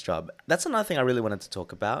the next job. That's another thing I really wanted to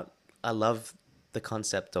talk about. I love the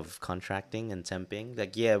concept of contracting and temping.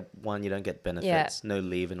 Like, yeah, one, you don't get benefits, no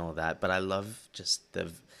leave and all that. But I love just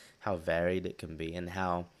how varied it can be and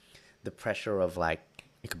how the pressure of like,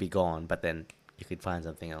 it could be gone, but then you could find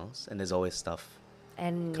something else. And there's always stuff.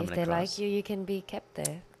 And coming if they across. like you, you can be kept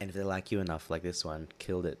there. And if they like you enough, like this one,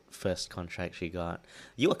 killed it. First contract she got.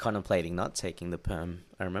 You were contemplating not taking the perm,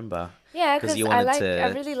 I remember. Yeah, because I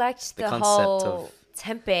really liked the concept whole of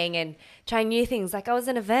temping and trying new things. Like, I was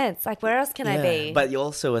in events. Like, where else can I be? But you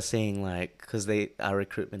also were saying, like, because our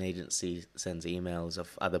recruitment agency sends emails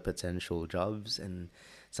of other potential jobs, and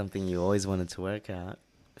something you always wanted to work at,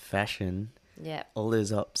 fashion. Yeah. All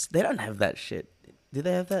those ops. They don't have that shit. Do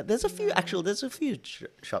they have that? There's a few, there's a few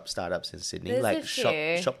shop startups in Sydney. There's like a few.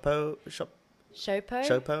 Shopo.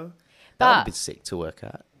 Shopo? That would be sick to work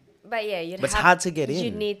at. But yeah, But it's hard to get in.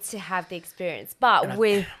 You need to have the experience. But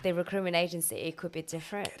with the recruitment agency, it could be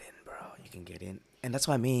different. Get in, bro. You can get in. And that's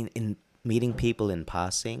what I mean. In meeting people in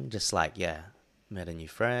passing, just like, met a new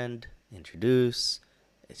friend, introduce.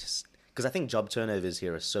 It's just, because I think job turnovers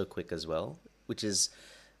here are so quick as well, which is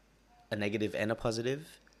a negative and a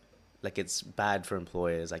positive. Like, it's bad for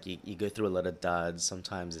employers. Like, you go through a lot of duds.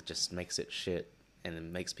 Sometimes it just makes it shit, and it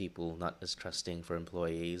makes people not as trusting for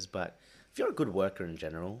employees. But if you're a good worker in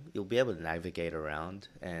general, you'll be able to navigate around.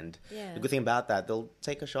 And the good thing about that, they'll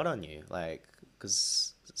take a shot on you. Like,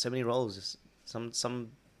 because so many roles, some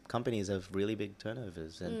companies have really big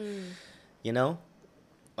turnovers. And,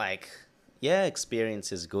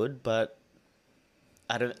 experience is good, but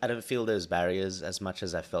I don't feel those barriers as much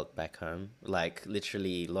as I felt back home. Like,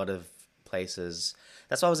 literally, a lot of places.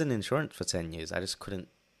 That's why I was in insurance for 10 years. I just couldn't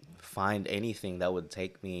find anything that would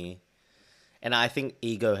take me. And I think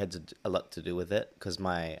ego had a lot to do with it, because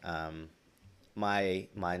my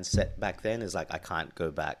mindset back then is like, I can't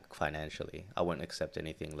go back financially. I wouldn't accept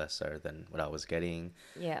anything lesser than what I was getting.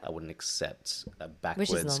 Yeah. I wouldn't accept a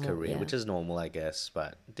backwards career, which is normal, I guess,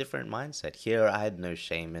 but different mindset. Here, I had no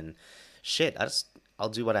shame in shit. I'll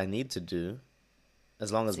do what I need to do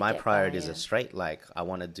as long as To my get by, priorities yeah. are straight. Like, I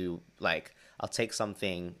want to do, like, I'll take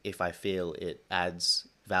something if I feel it adds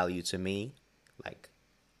value to me, like,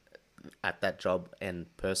 at that job and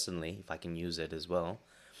personally, if I can use it as well.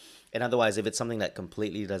 And otherwise, if it's something that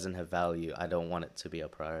completely doesn't have value, I don't want it to be a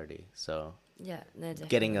priority. So Yeah, no,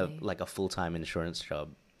 getting definitely. a full-time insurance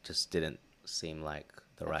job just didn't seem like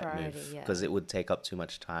the A right priority, move yeah. because it would take up too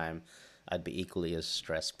much time. I'd be equally as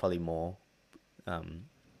stressed, probably more um,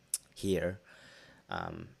 here.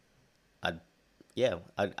 Um, I'd yeah,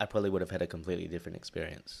 I probably would have had a completely different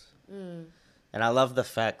experience. And I love the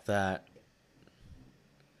fact that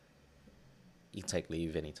you take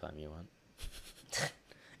leave anytime you want.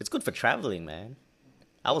 It's good for traveling, man.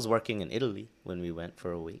 I was working in Italy when we went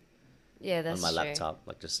for a week Yeah, on that's my true. laptop,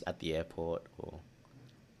 like just at the airport or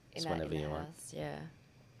just In whenever the you want. house, yeah.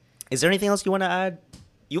 Is there anything else you want to add?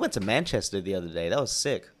 You went to Manchester the other day. That was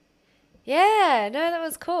sick. Yeah, no, that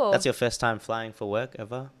was cool. That's your first time flying for work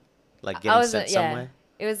ever? Like I getting was sent yeah. somewhere?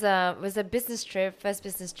 It was a business trip, first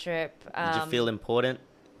business trip. Did you feel important?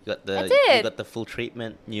 I You did. got the full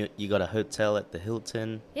treatment. You got a hotel at the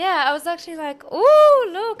Hilton. Yeah, I was actually like, ooh,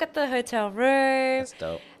 look at the hotel room. That's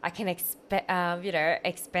dope. I can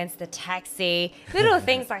expense the taxi, little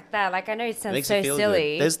things like that. Like I know it It sounds makes you so feel good.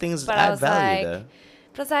 silly, Those things but I add was value,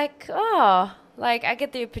 like, though. oh, like I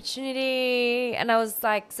get the opportunity, and I was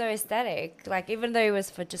like so ecstatic. Like even though it was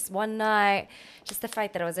for just one night, just the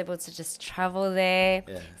fact that I was able to just travel there,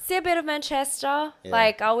 Yeah. see a bit of Manchester. Yeah.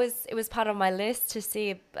 Like it was part of my list to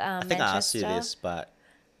see I think I asked you Manchester. this, but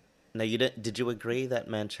no, you didn't. Did you agree that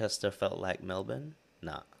Manchester felt like Melbourne?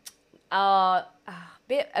 No. A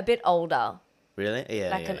bit older. Really? Yeah,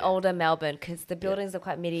 Like yeah, an yeah. older Melbourne because the Yeah. buildings are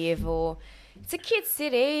quite medieval. It's a cute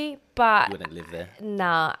city, but You wouldn't live there.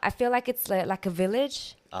 nah, I feel like it's like a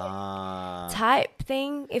village Ah, type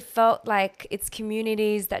thing. It felt like it's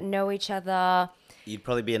communities that know each other. you'd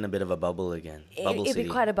probably be in a bit of a bubble again. Bubble It'd be city.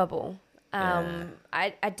 quite a bubble. Yeah.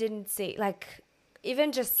 I didn't see like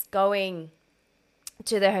even just going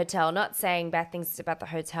to the hotel, not saying bad things about the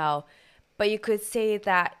hotel, but you could see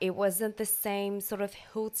that it wasn't the same sort of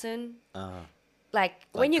Hilton. Like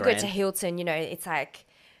when you go to grand? Hilton, you know, it's like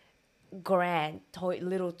grand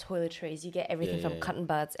little toiletries. You get everything Yeah, from yeah, yeah. cotton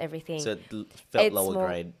buds, everything. So it felt It's lower more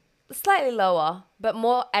grade. slightly lower, but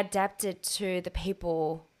more adapted to the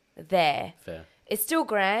people there. Fair. It's still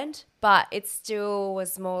grand, but it still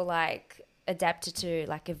was more like adapted to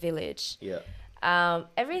like a village. Yeah.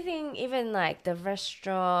 Everything, even like the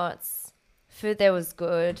restaurants, food there was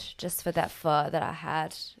good. Just for that pho that I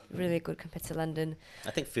had, really good compared to London.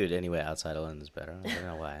 I think food anywhere outside of London is better. I don't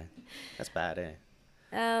know why. That's bad, eh?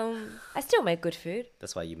 I still make good food.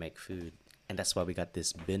 That's why you make food. And that's why we got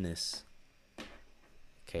this business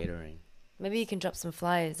catering. Maybe you can drop some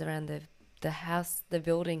flyers around the house, the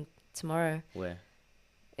building tomorrow Where?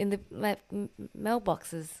 in the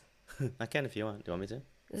mailboxes. I can if you want. Do you want me to?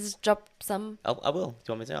 Just drop some, I will. Do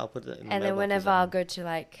you want me to? I'll put it in the and then mailboxes whenever at I'll home. go to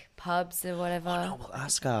like pubs or whatever. Oh, no, we'll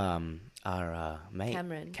ask our mate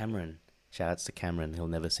Cameron. Shout outs to Cameron. He'll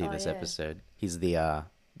never see Oh, this yeah. episode. He's the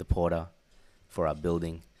porter for our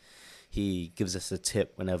building. He gives us a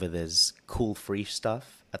tip whenever there's cool free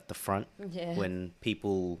stuff at the front. Yeah. When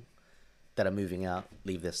people that are moving out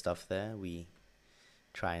leave their stuff there, we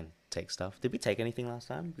try and take stuff. Did we take anything last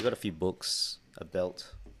time? We got a few books, a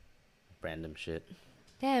belt, random shit.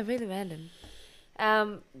 Yeah, really random.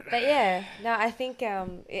 But yeah, no, I think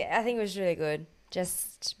I think it was really good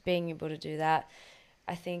just being able to do that.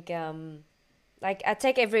 I think like I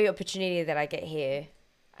take every opportunity that I get here,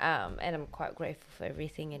 and I'm quite grateful for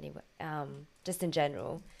everything anyway. Just in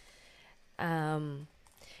general.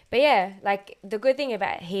 But yeah, like the good thing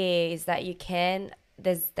about here is that you can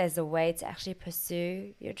there's a way to actually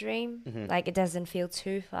pursue your dream. Like it doesn't feel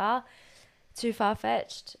too far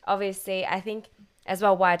fetched. Obviously, I think as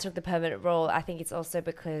well why I took the permanent role. I think it's also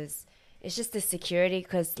because it's just the security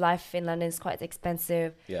because life in London is quite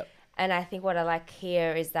expensive. Yeah. And I think what I like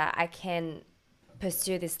here is that I can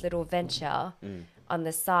pursue this little venture on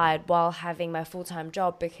the side while having my full-time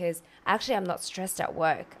job because actually I'm not stressed at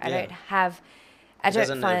work. I Yeah. don't have. It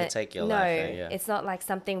doesn't overtake your life, eh? Yeah. It's not like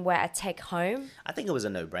something where I take home. I think it was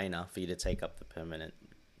a no-brainer for you to take up the permanent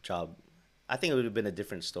job. I think it would have been a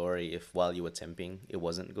different story if while you were temping, it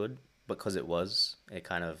wasn't good. Because it was, it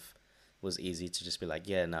kind of was easy to just be like,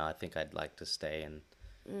 yeah, no, I think I'd like to stay and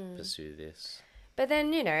pursue this. But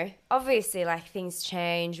then, you know, obviously, like, things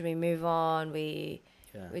change, we move on, we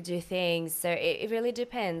do things. So it really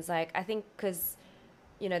depends. Like, I think because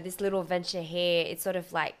you know, this little venture here, it's sort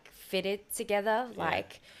of like fitted together, Yeah.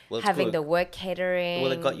 like Well, it's having cool. the work catering.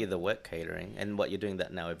 Well, it got you the work catering, and what you're doing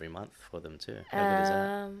that now every month for them too. How good is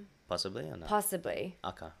that? Possibly or not? Possibly.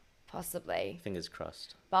 Okay. Possibly. Fingers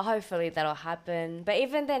crossed. But hopefully that'll happen. But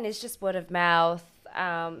even then, it's just word of mouth.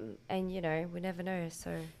 And, you know, we never know.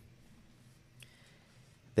 So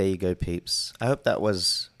There you go, peeps. I hope that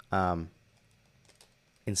was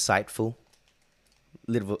insightful.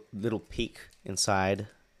 Little peek inside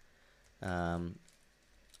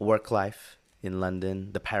work life in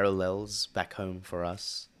London, the parallels back home for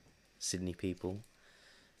us, Sydney people.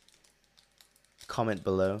 Comment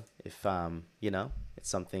below if you know, it's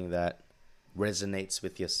something that resonates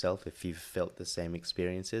with yourself, if you've felt the same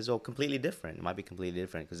experiences or completely different. It might be completely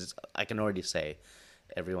different because I can already say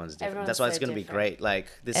everyone's different. Everyone's That's why so it's going to be different. great. Like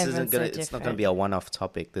this Everyone's isn't going so to it's not going to be a one-off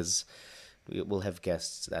topic. We'll have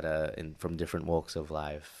guests that are from different walks of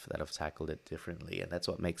life that have tackled it differently, and that's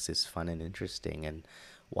what makes this fun and interesting, and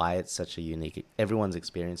why it's such a unique. Everyone's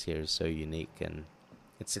experience here is so unique, and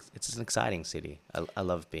it's an exciting city. I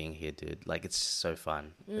love being here, dude. Like it's so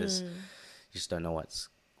fun. You just don't know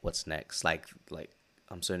what's next. Like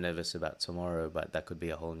I'm so nervous about tomorrow, but that could be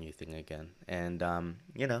a whole new thing again. And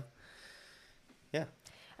you know, yeah.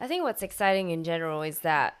 I think what's exciting in general is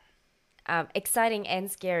that exciting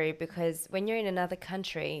and scary, because when you're in another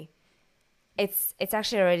country, it's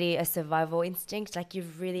actually already a survival instinct. Like you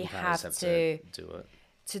really You kinda have just to do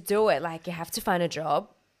it. do it. Like you have to find a job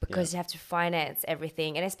because Yeah. you have to finance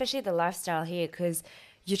everything, and especially the lifestyle here, because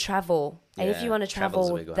you travel, and if Yeah, you want to travel's a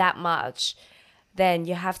travel big one. that much, then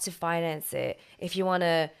you have to finance it. If you want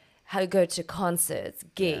to go to concerts,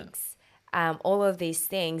 gigs, all of these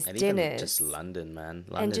things, And dinners, even just London, man. and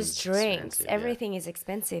London's just drinks. expensive, yeah. Everything is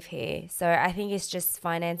expensive here. So I think it's just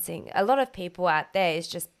financing. A lot of people out there, it's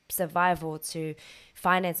just survival to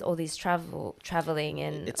finance all these traveling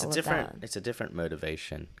and It's all a of different that. it's a different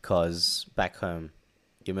motivation, because back home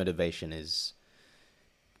your motivation is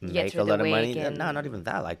Get make through a the lot of money. week and- No, not even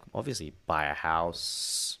that. Like obviously buy a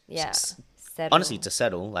house. Yeah. Settle. Honestly, to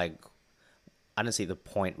settle. Like I don't see the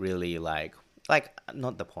point really. Like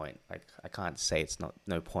not the point. Like I can't say it's not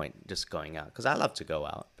no point just going out, because I love to go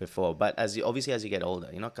out before. But as you get older,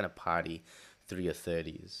 you're not gonna party through your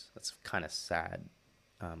 30s. That's kind of sad.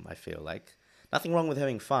 I feel like nothing wrong with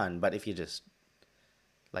having fun, but if you just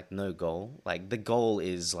like no goal, like the goal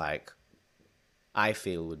is like I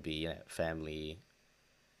feel would be family,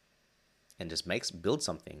 and just build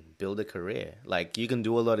something, build a career. Like you can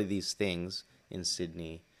do a lot of these things in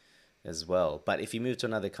Sydney as well, but if you move to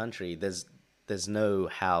another country, there's no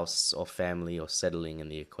house or family or settling in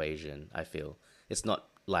the equation. I feel it's not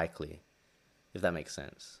likely, if that makes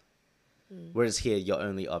sense. Whereas here, your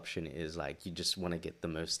only option is like you just want to get the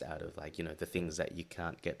most out of like the things that you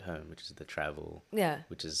can't get home, which is the travel, Yeah.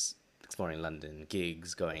 which is exploring London,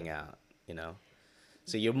 gigs, going out.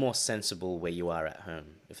 So you're more sensible where you are at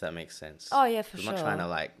home, if that makes sense. Oh, yeah, for I'm sure. not trying to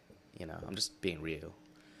I'm just being real.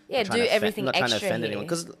 Yeah, Not trying do to everything not trying to extra offend here. anyone.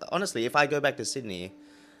 Because honestly, if I go back to Sydney,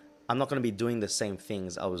 I'm not going to be doing the same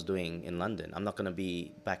things I was doing in London. I'm not going to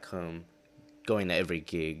be back home, going to every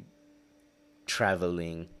gig,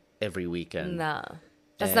 traveling every weekend. Nah.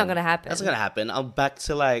 That's not going to happen. That's not going to happen. I'm back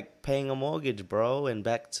to like paying a mortgage, bro, and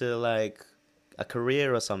back to like a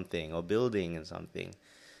career or something, or building and something.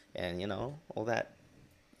 And all that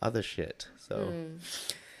other shit. So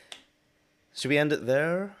should we end it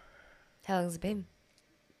there? How long's it been?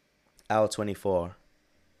 Hour 24.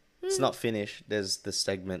 It's not finished. There's the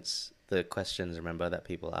segments, the questions, remember, that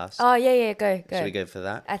people ask. Oh, yeah, go. Should we go for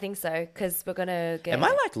that? I think so, because we're going to get... Am I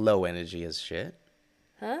like low energy as shit?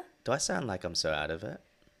 Huh? Do I sound like I'm so out of it?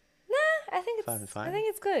 Nah, I think it's Fine. I think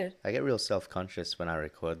it's good. I get real self-conscious when I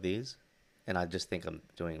record these, and I just think I'm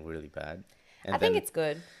doing really bad. And I think it's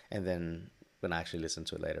good. And then when I actually listen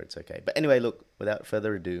to it later, it's okay. But anyway, look, without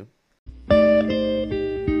further ado...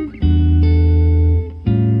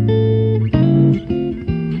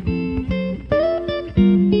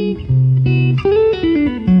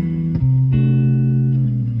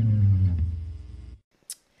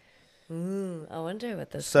 I wonder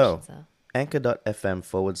what those So, questions are.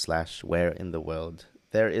 anchor.fm/where in the world.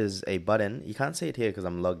 There is a button. You can't see it here because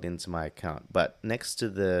I'm logged into my account. But next to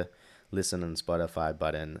the listen on Spotify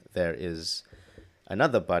button, there is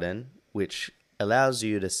another button which allows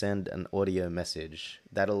you to send an audio message.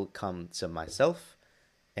 That'll come to myself,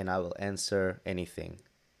 and I will answer anything.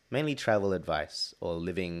 Mainly travel advice or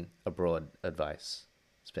living abroad advice,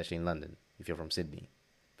 especially in London, if you're from Sydney.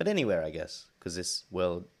 But anywhere, I guess, because this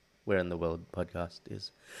Where in the World podcast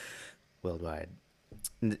is worldwide.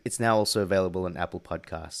 It's now also available on Apple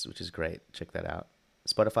Podcasts, which is great. Check that out.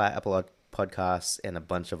 Spotify, podcasts and a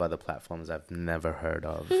bunch of other platforms I've never heard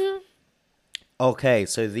of. Okay,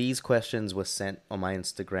 so these questions were sent on my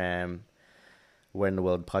Instagram. We're in the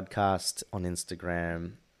World Podcast on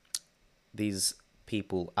Instagram. These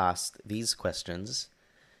people asked these questions.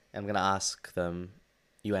 I'm going to ask them.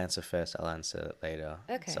 You answer first, I'll answer later.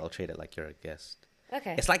 Okay. So I'll treat it like you're a guest.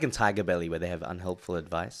 Okay. It's like in Tiger Belly where they have unhelpful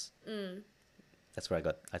advice. That's where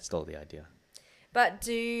I stole the idea. But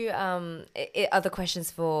do other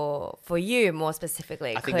questions for you more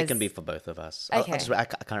specifically? I think it can be for both of us. Okay. I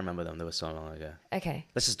can't remember them. They were so long ago. Okay.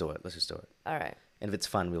 Let's just do it. All right. And if it's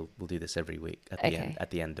fun, we'll do this every week at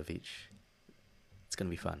the end of each. It's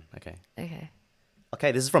gonna be fun. Okay. Okay.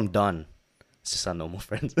 Okay. This is from Don. It's just our normal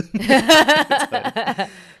friends.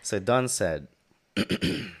 So Don said,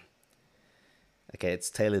 okay,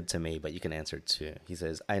 it's tailored to me, but you can answer it too. He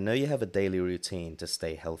says, I know you have a daily routine to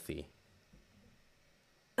stay healthy.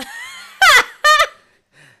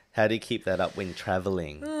 How do you keep that up when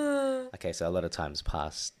traveling? Okay, so a lot of time's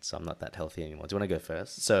passed, so I'm not that healthy anymore. Do you want to go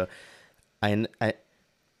first? So,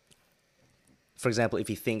 for example, if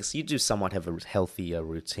he thinks you do somewhat have a healthier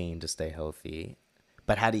routine to stay healthy,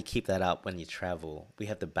 but how do you keep that up when you travel? We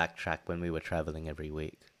have to backtrack when we were traveling every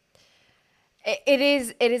week. It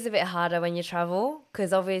is a bit harder when you travel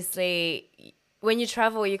because obviously when you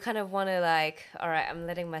travel you kind of want to like, all right, I'm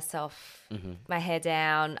letting myself my hair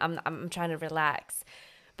down. I'm trying to relax.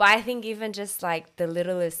 But I think even just like the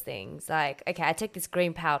littlest things, like, okay, I take this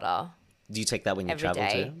green powder. Do you take that when you every travel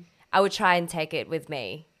day. too? I would try and take it with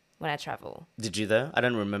me when I travel. Did you though? I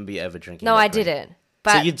don't remember you ever drinking. No, that I green. didn't.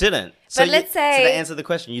 But So you didn't. So let's say- So to answer the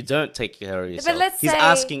question, you don't take care of yourself. let's He's say-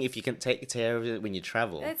 asking if you can take care of it when you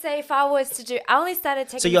travel. let's say if I was to do, I only started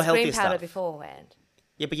So taking your this green healthy powder stuff. beforehand.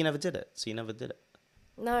 Yeah, but you never did it. So you never did it.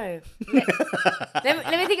 No. let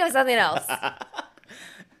me think of something else.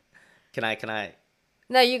 Can I?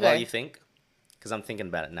 No, you go. What do you think? Because I'm thinking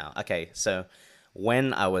about it now. Okay, so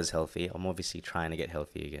when I was healthy, I'm obviously trying to get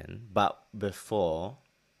healthy again. But before,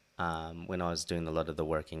 when I was doing a lot of the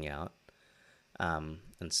working out and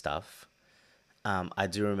stuff, I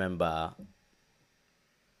do remember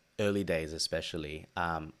early days especially,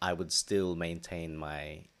 I would still maintain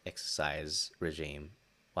my exercise regime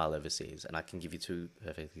while overseas. And I can give you two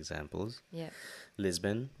perfect examples. Yeah.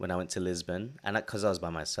 Lisbon, when I went to Lisbon, and because I was by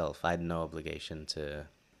myself, I had no obligation to,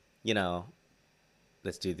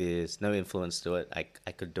 let's do this, no influence to it.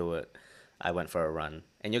 I could do it. I went for a run.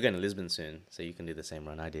 And you're going to Lisbon soon, so you can do the same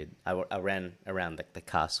run I did. I ran around the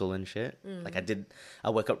castle and shit. Like I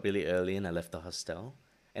woke up really early and I left the hostel.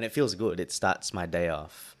 And it feels good. It starts my day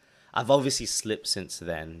off. I've obviously slipped since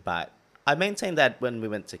then, but I maintained that when we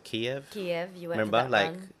went to Kiev. You went Remember? for that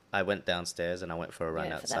like run. I went downstairs and I went for a run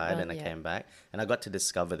Yeah, for that outside run, and I yeah. came back and I got to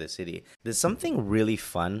discover the city. There's something really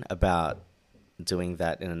fun about doing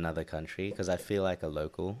that in another country because I feel like a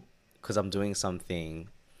local because I'm doing something.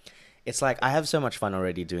 It's like I have so much fun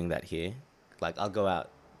already doing that here. Like I'll go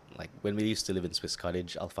out, like when we used to live in Swiss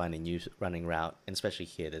Cottage, I'll find a new running route, and especially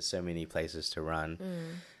here, there's so many places to run.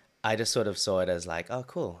 I just sort of saw it as like, oh,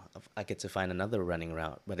 cool, I get to find another running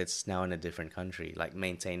route, but it's now in a different country, like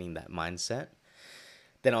maintaining that mindset.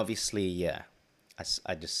 Then obviously, yeah,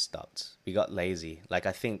 I just stopped. We got lazy. Like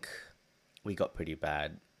I think we got pretty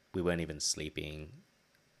bad. We weren't even sleeping.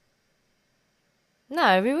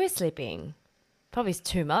 No, we were sleeping. Probably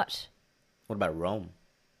too much. What about Rome?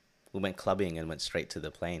 We went clubbing and went straight to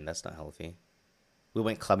the plane. That's not healthy. We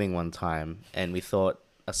went clubbing one time and we thought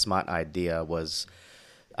a smart idea was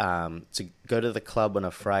to go to the club on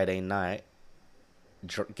a Friday night,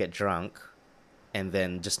 get drunk, and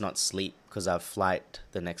then just not sleep because our flight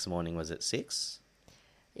the next morning was at 6.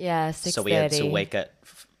 Yeah, 6:30. So we had to wake at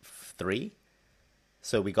 3.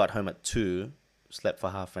 So we got home at 2, slept for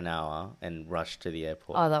half an hour, and rushed to the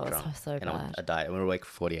airport. Oh, that was drunk. so and bad. I died. And we were awake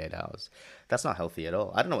for 48 hours. That's not healthy at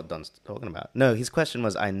all. I don't know what Don's talking about. No, his question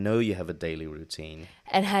was, I know you have a daily routine.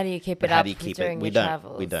 And how do you keep But it how up do you keep during it? We your don't.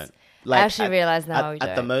 travels? We don't. I actually realised now we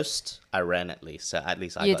At the don't. most, I ran at least. So at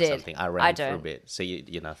least I You got did. something. I I ran for a don't. bit. So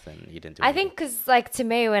you're nothing. You didn't do I anything. think because, like, to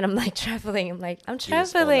me, when I'm, like, traveling, I'm like, I'm You're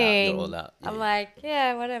just all out. You're traveling. all out, I'm yeah. like,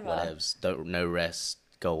 yeah, whatever. Whatevs. No rest.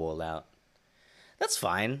 Go all out. That's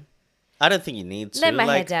fine. I don't think you need to. Let my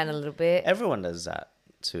like, head down a little bit. Everyone does that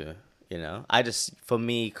too, I just, for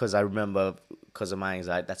me, because I remember, because of my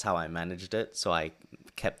anxiety, that's how I managed it. So I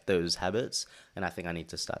kept those habits, and I think I need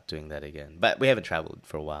to start doing that again. But we haven't traveled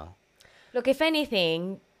for a while. Look, if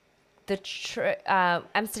anything,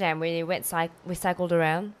 Amsterdam, we cycled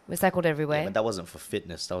around. We cycled everywhere. Yeah, but that wasn't for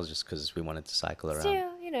fitness. That was just because we wanted to cycle around. Still,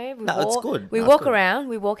 we No, it's good. We No, it's walk good. around.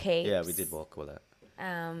 We walk heaps. Yeah, we did walk all that.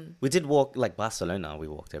 Um, We did walk, like Barcelona, we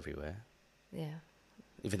walked everywhere. yeah.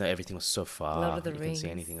 Even though everything was so far, Lord of the you can see Rings.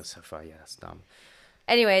 anything was so far. Yeah, that's dumb.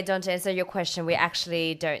 Anyway, Don, to answer your question, we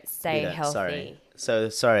actually don't We stay don't. healthy. Sorry. So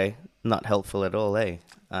sorry, not helpful at all, eh?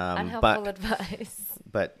 Unhelpful advice.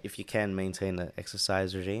 But if you can maintain an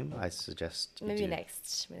exercise regime, I suggest you Maybe do.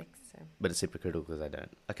 next. But it's hypocritical because I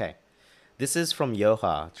don't. Okay. This is from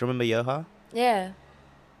Yoha. Do you remember Yoha? Yeah.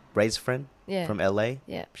 Ray's friend Yeah. from LA.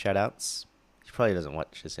 Yeah. Shout outs. He probably doesn't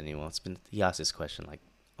watch this anymore. He asked this question like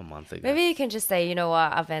a month ago. Maybe you can just say, you know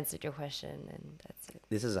what, I've answered your question, and that's it.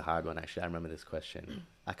 This is a hard one actually. I remember this question.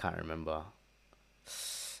 I can't remember.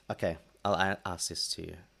 Okay, I'll ask this to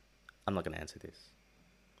you. I'm not going to answer this.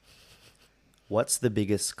 What's the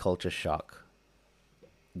biggest culture shock,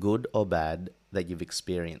 good or bad, that you've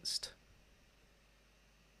experienced?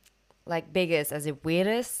 Like biggest, as in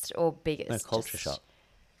weirdest or biggest? No, culture shock.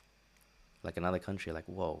 Like another country, like,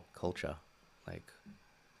 whoa, culture. Like,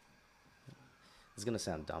 it's going to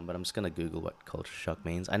sound dumb, but I'm just going to Google what culture shock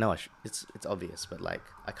means. I know it's obvious, but like,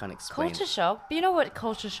 I can't explain. Culture shock? But you know what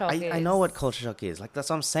culture shock is? I know what culture shock is. Like, that's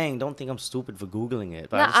what I'm saying. Don't think I'm stupid for Googling it.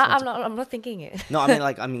 But No, I just I'm not thinking it. No,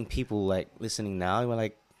 I mean, people like listening now. We're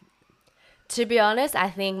like, To be honest, I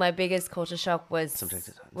think my biggest culture shock was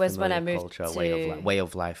when I moved culture, to way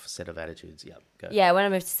of life, set of attitudes. Yeah, go. Yeah, when I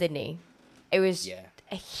moved to Sydney, it was Yeah.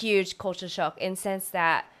 a huge culture shock in the sense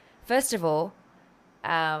that, first of all,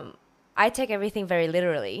 I take everything very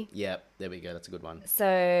literally. Yeah, there we go. That's a good one.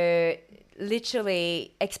 So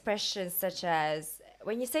literally expressions such as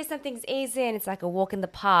when you say something's easy and it's like a walk in the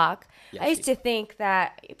park, Yeah, I used to think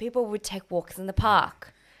that people would take walks in the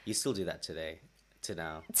park. You still do that today, to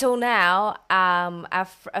now. Till now,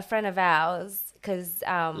 a friend of ours, because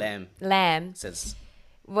Lamb, Says,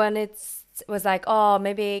 when was like, oh,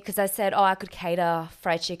 maybe, because I said, oh, I could cater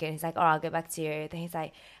fried chicken. He's like, oh, I'll get back to you. Then he's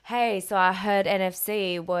like, hey, so I heard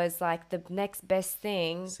NFC was like the next best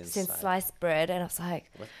thing since sliced bread. And I was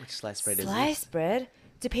like, which sliced bread is this? Sliced bread?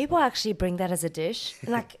 Do people actually bring that as a dish?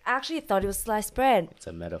 And like, I actually thought it was sliced bread. It's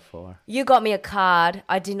a metaphor. You got me a card.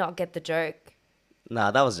 I did not get the joke. Nah,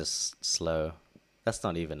 that was just slow. That's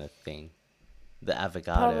not even a thing. The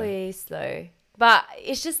avocado. Probably slow. But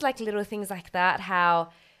it's just like little things like that, how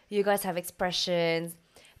you guys have expressions,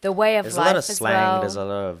 the way of There's life a lot of as slang. well. There's a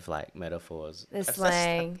lot of like metaphors. There's That's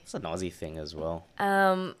slang. That's an Aussie thing as well.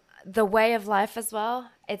 The way of life as well.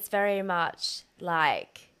 It's very much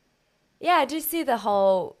like, yeah, I do see the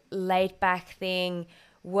whole laid back thing,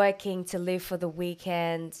 working to live for the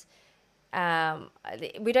weekend.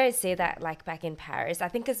 We don't see that like back in Paris. I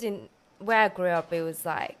think because in where I grew up, it was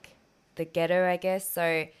like the ghetto, I guess.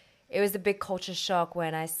 So it was a big culture shock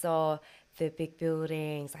when I saw the big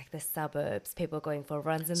buildings, like the suburbs, people going for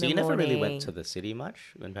runs in the morning. So you never really went to the city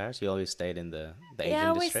much in Paris? You always stayed in the Asian I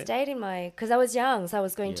always district? stayed in because I was young, so I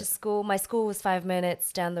was going to school. My school was 5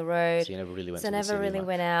 minutes down the road. So you never really went So to the city never really much.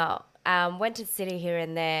 went out. Went to the city here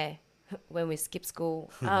and there when we skipped school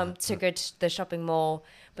to go to the shopping mall.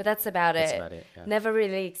 But that's about it. That's about it, yeah. Never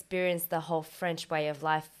really experienced the whole French way of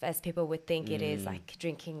life as people would think it is, like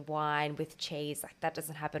drinking wine with cheese. Like that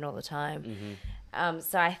doesn't happen all the time.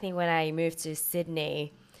 So I think when I moved to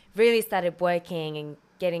Sydney, really started working and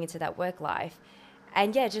getting into that work life.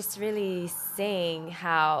 And yeah, just really seeing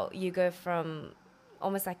how you go from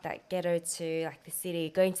almost like that ghetto to like the city,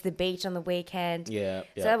 going to the beach on the weekend. Yeah.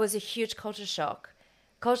 So that was a huge culture shock.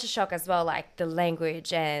 Culture shock as well, like the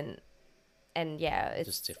language and yeah, it's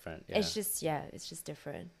just different. Yeah. it's just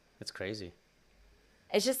different. It's crazy.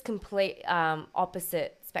 It's just complete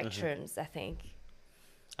opposite spectrums, I think.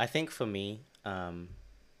 I think for me, I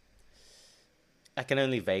can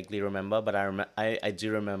only vaguely remember, but I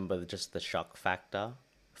do remember just the shock factor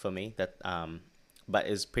for me that but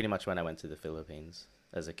it's pretty much when I went to the Philippines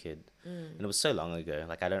as a kid, and it was so long ago.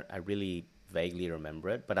 Like I really vaguely remember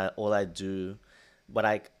it, but let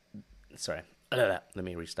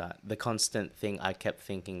me restart. The constant thing I kept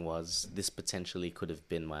thinking was this potentially could have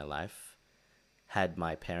been my life had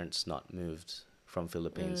my parents not moved from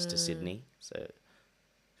Philippines to Sydney. So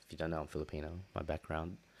if you don't know, I'm Filipino, my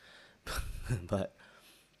background. But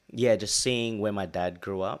yeah, just seeing where my dad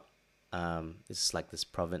grew up, it's like this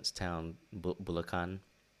province town, Bulacan.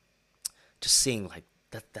 Just seeing like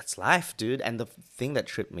that's life, dude. And the thing that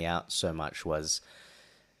tripped me out so much was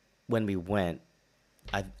when we went,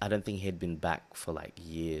 I don't think he'd been back for like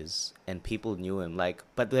years, and people knew him, like,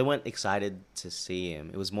 but they weren't excited to see him.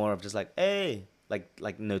 It was more of just like, hey,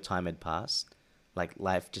 like no time had passed. Like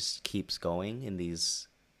life just keeps going in these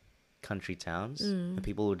country towns, and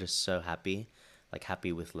people were just so happy, like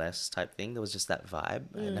happy with less type thing. There was just that vibe.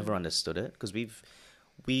 I never understood it because we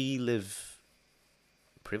live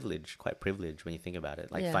quite privileged when you think about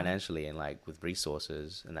it, like Yeah. financially and like with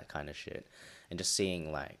resources and that kind of shit. And just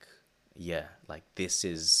seeing like, yeah, like this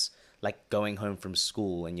is like going home from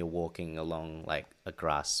school and you're walking along like a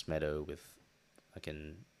grass meadow with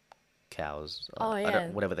fucking cows. Oh, yeah.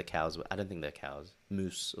 Whatever the cows were. I don't think they're cows.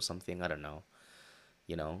 Moose or something. I don't know.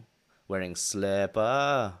 You know, wearing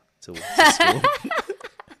slipper to school.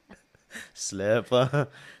 Slipper.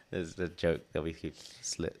 There's the joke that we keep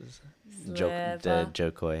joke the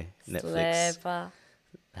Jokoi Netflix. Slipper.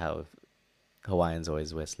 How Hawaiians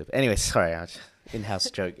always wear slipper. Anyway, sorry, in-house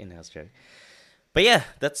joke. But yeah,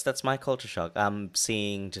 that's my culture shock. I'm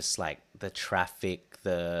seeing just like the traffic,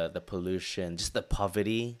 the pollution, just the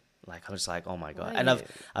poverty. Like I'm just like, oh my god. And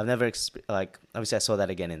I've never like obviously I saw that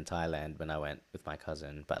again in Thailand when I went with my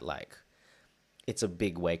cousin. But like, it's a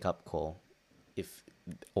big wake up call. If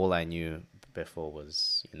all I knew before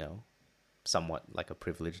was, you know, somewhat like a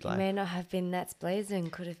privileged It life. may not have been Nats Blazing.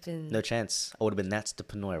 Could have been No chance. I would have been Nats the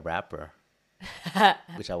Pinoy rapper,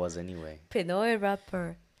 which I was anyway. Pinoy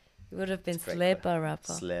rapper. It would have been It's great, Slipper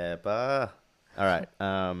rapper. Slipper. All right.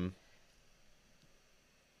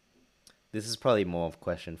 This is probably more of a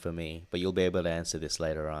question for me, but you'll be able to answer this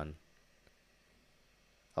later on.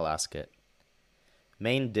 I'll ask it.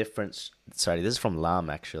 Main difference. Sorry, this is from Lam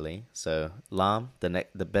actually. So Lam,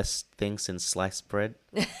 the best thing since sliced bread.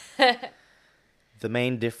 The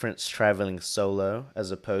main difference traveling solo as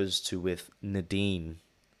opposed to with Nadine.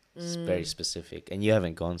 It's very specific, and you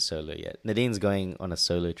haven't gone solo yet. Nadine's going on a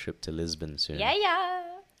solo trip to Lisbon soon. Yeah.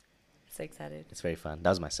 So excited. It's very fun. That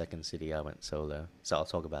was my second city I went solo, so I'll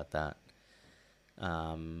talk about that.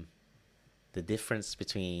 The difference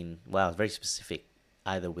between, wow, it's very specific,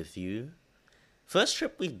 either with you. First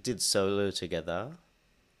trip we did solo together,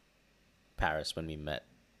 Paris, when we met,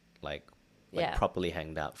 like Yeah. properly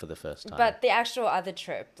hanged out for the first time. But the actual other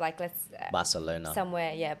trip, like let's Barcelona.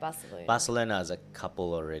 somewhere, Barcelona. Barcelona as a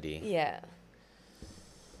couple already. Yeah.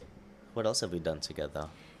 What else have we done together?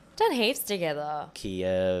 Done heaps together.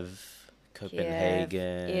 Kiev,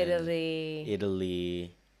 Copenhagen,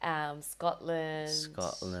 Italy,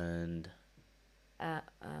 Scotland, uh,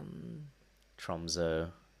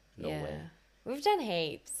 Tromsø, Norway. yeah. We've done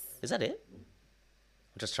heaps. Is that it?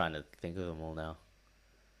 I'm just trying to think of them all now.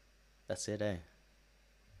 That's it, eh?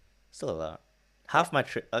 Still a lot. Half my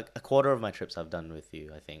trip, a quarter of my trips I've done with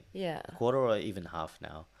you, I think. Yeah. A quarter or even half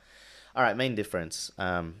now. All right, main difference,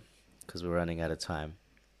 because we're running out of time.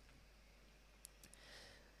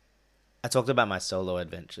 I talked about my solo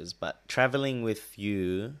adventures, but traveling with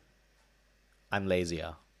you, I'm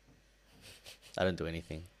lazier. I don't do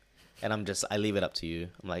anything. And I leave it up to you.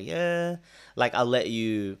 I'm like, yeah. Like, I'll let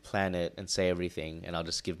you plan it and say everything, and I'll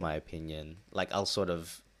just give my opinion. Like, I'll sort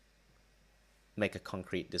of make a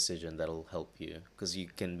concrete decision that'll help you, because you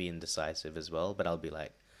can be indecisive as well. But I'll be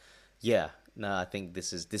like, yeah, no, I think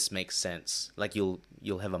this makes sense. Like, you'll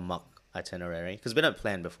have a mock itinerary, because we don't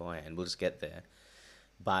plan beforehand. We'll just get there.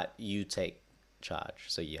 But you take charge.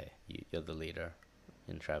 So, yeah, you're the leader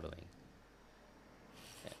in traveling.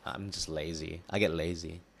 I'm just lazy. I get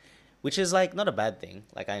lazy. Which is, like, not a bad thing.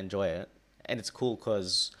 Like, I enjoy it. And it's cool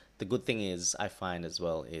because the good thing is, I find as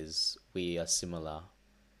well, is we are similar.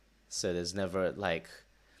 So there's never,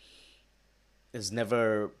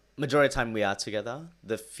 majority of the time we are together.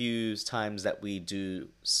 The few times that we do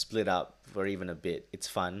split up for even a bit, it's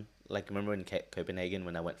fun. Like, remember in Copenhagen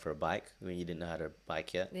when I went for a bike, when you didn't know how to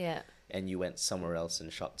bike yet? Yeah. And you went somewhere else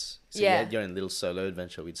and shopped. So Yeah. you're in a little solo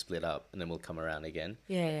adventure, we'd split up and then we'll come around again.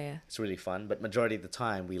 Yeah. It's really fun, but majority of the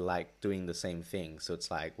time we like doing the same thing. So it's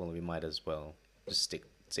like, well, we might as well just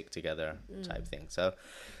stick together type thing. So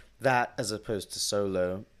that, as opposed to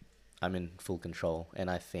solo, I'm in full control. And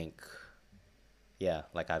I think, yeah,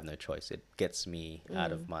 like I have no choice. It gets me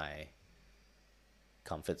out of my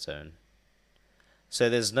comfort zone. So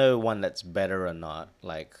there's no one that's better or not.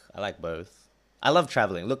 Like, I like both. I love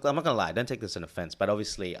traveling. Look, I'm not going to lie. Don't take this as an offense. But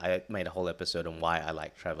obviously, I made a whole episode on why I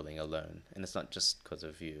like traveling alone. And it's not just because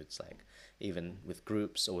of you. It's like, even with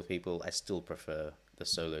groups or with people, I still prefer the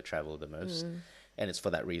solo travel the most. And it's for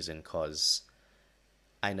that reason, because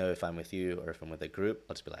I know if I'm with you or if I'm with a group,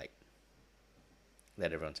 I'll just be like,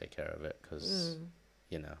 let everyone take care of it. Because,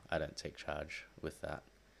 you know, I don't take charge with that.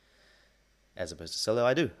 As opposed to solo,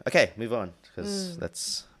 I do. Okay, move on. Because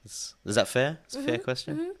is that fair? It's a fair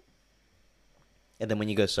question. Mm-hmm. And then when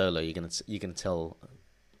you go solo, you can tell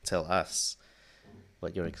us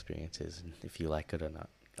what your experience is and if you like it or not.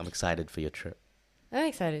 I'm excited for your trip. I'm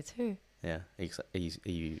excited too. Yeah. Are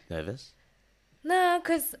you nervous? No,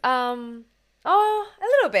 because a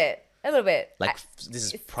little bit. Like,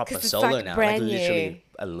 this is proper 'cause it's solo like now. brand Like, literally new.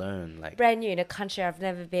 alone. Like, Brand new in a country I've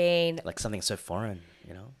never been. like something so foreign.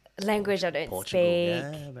 you know. Language I don't Portugal. speak.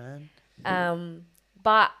 Yeah, man.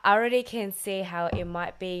 But I already can see how it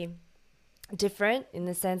might be different in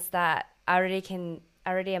the sense that I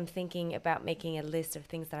already am thinking about making a list of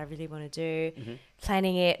things that I really want to do,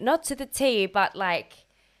 planning it, not to the T, but like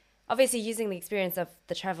obviously using the experience of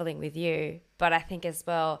the traveling with you. But I think as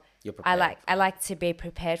well, You're prepared. I like to be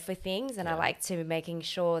prepared for things, and I Yeah. like to be making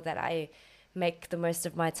sure that I make the most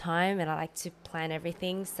of my time, and I like to plan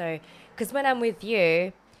everything. So, because when I'm with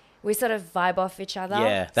you, we sort of vibe off each other.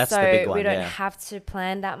 Yeah, that's the so big we one, don't yeah. have to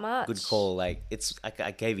plan that much. Good call. Like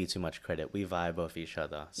I gave you too much credit. We vibe off each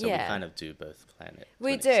other, so we Yeah. kind of do both plan it. to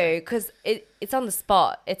We an do, extent. because it's on the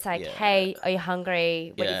spot. It's like, Yeah. hey, are you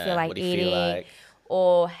hungry? What do you Yeah, feel like what do you eating? feel like?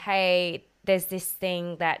 Or, hey, there's this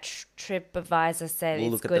thing that TripAdvisor said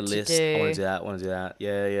We'll it's look at good the to list. do. I want to do that. Want to do that.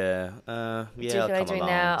 Yeah, yeah. you Yeah, feel I'll like come doing along.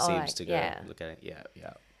 that? Or Seems like, to go. yeah. Look at it. Yeah,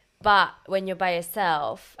 yeah. But when you're by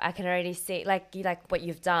yourself, I can already see, like what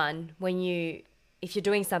you've done. If you're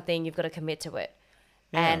doing something, you've got to commit to it.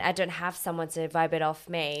 Yeah. And I don't have someone to vibe it off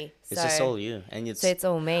me. It's just all you, and So it's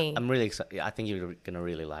all me. I'm really excited. I think you're gonna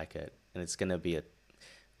really like it, and it's gonna be a.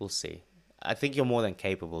 We'll see. I think you're more than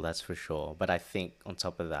capable. That's for sure. But I think on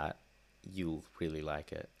top of that, you'll really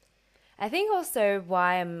like it. I think also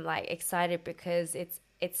why I'm like excited because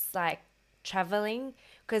it's like traveling,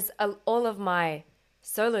 because all of my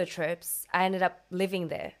solo trips I ended up living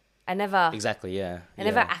there. I never Exactly. Yeah. I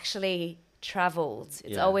never actually traveled.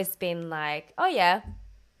 It's Yeah. always been like, oh yeah,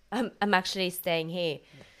 I'm actually staying here.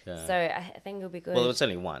 Yeah. So I think it'll be good Well, it's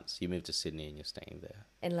only once. You moved to Sydney and you're staying there.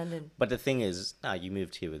 in London. But the thing is, no, you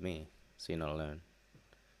moved here with me, so you're not alone.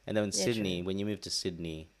 And then in Yeah, Sydney, true. when you moved to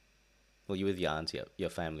Sydney, well, you're with your auntie, your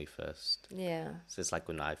family first. Yeah. So it's like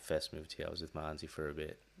when I first moved here, I was with my auntie for a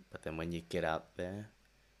bit. But then when you get out there,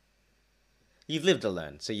 you've lived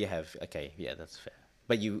alone, so you have, okay, yeah, that's fair.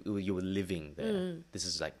 But you were living there. This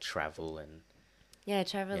is like travel and Yeah, yeah,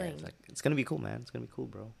 traveling. it's gonna be cool, man. It's gonna be cool,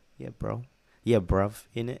 bro. Yeah, bro. Yeah, bruv,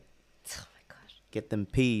 in it. Oh my gosh. Get them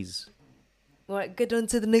peas. All right, get on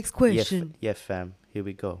to the next Yeah, question. yeah, fam. Here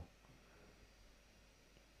we go.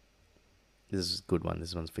 This is a good one.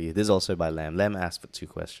 This one's for you. This is also by Lam. Lam asked for 2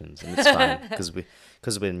 questions, and it's fine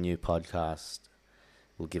because we're a new podcast.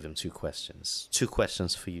 We'll give him 2 questions. 2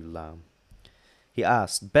 questions for you, Lam. He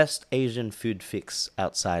asked, best Asian food fix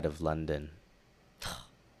outside of London.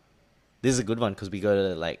 This is a good one because we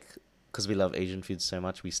go to because we love Asian food so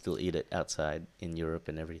much, we still eat it outside in Europe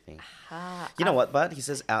and everything. You know what, bud? He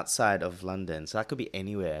says outside of London, so that could be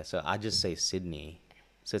anywhere. So I just say Sydney.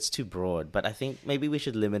 So it's too broad, but I think maybe we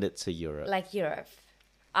should limit it to Europe. Like Europe.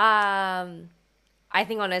 I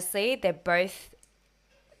think honestly, they're both.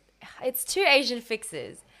 It's 2 Asian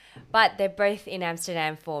fixes, but they're both in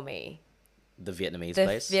Amsterdam for me. The Vietnamese The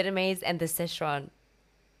place. Vietnamese and the Szechuan.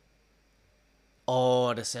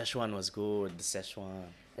 Oh, the Szechuan was good. The Szechuan.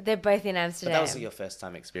 They're both in But Amsterdam. that was your first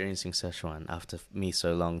time experiencing Szechuan after me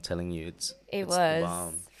so long telling you it's the was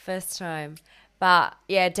bomb. first time. But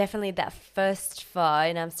yeah, definitely that first pho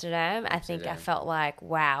in Amsterdam, I think I Amsterdam. felt like,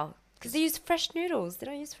 wow. Because they use fresh noodles. They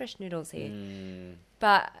don't use fresh noodles here. Mm.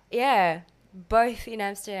 But yeah, both in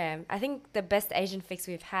Amsterdam. I think the best Asian fix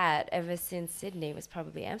we've had ever since Sydney was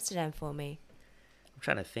probably Amsterdam for me. I'm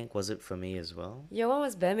trying to think, was it for me as well? Your one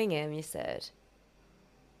was Birmingham, you said.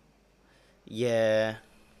 Yeah.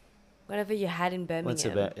 Whatever you had in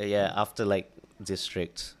Birmingham. After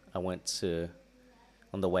district, I went to,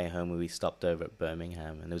 on the way home we stopped over at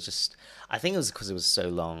Birmingham, and it was just, I think it was because it was so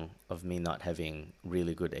long of me not having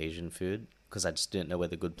really good Asian food, because I just didn't know where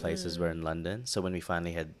the good places were in London. So when we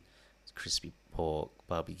finally had crispy pork,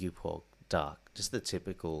 barbecue pork, duck, just the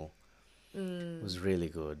typical, it was really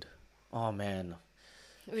good. Oh man,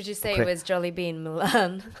 Would you say it was Jollibee in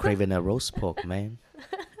Milan? craving a roast pork, man.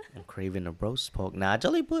 I'm craving a roast pork. Nah,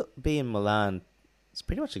 Jollibee in Milan, it's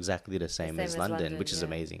pretty much exactly the same, as London, which is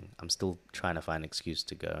amazing. I'm still trying to find an excuse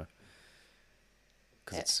to go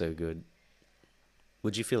because it's so good.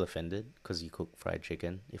 Would you feel offended because you cook fried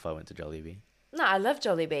chicken if I went to Jollibee? No, I love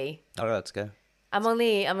Jollibee. All right, let's go. I'm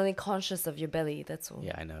only conscious of your belly, that's all.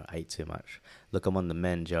 Yeah, I know. I eat too much. Look, I'm on the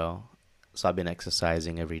mend, Joe. So I've been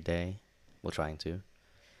exercising every day. Well, trying to.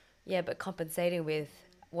 Yeah, but compensating with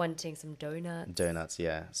wanting some donuts. Donuts,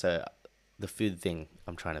 yeah. So the food thing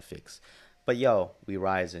I'm trying to fix. But yo, we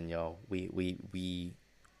rising, yo. We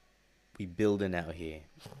building out here.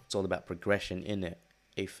 It's all about progression, innit?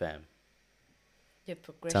 Hey fam. Your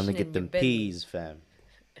progression Time to get in them your belly. peas, fam.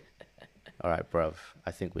 All right, bruv.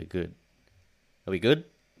 I think we're good. Are we good?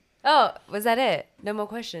 Oh, was that it? No more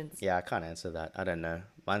questions? Yeah, I can't answer that. I don't know.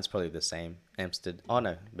 Mine's probably the same. Amsterdam. Oh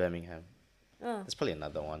no, Birmingham. Oh. There's probably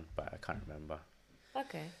another one, but I can't remember.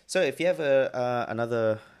 Okay. So if you have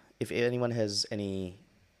if anyone has any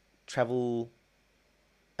travel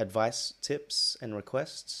advice, tips, and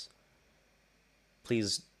requests,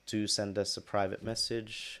 please do send us a private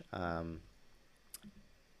message.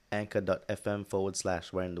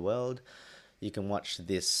 Anchor.fm/Where in the World. You can watch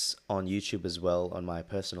this on YouTube as well, on my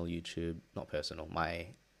personal YouTube, not personal, my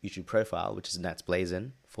YouTube profile, which is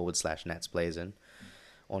 /Natsblazin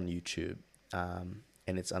on YouTube.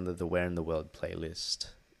 And it's under the Where in the World playlist.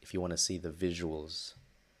 If you want to see the visuals,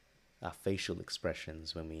 our facial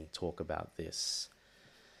expressions when we talk about this.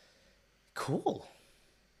 Cool.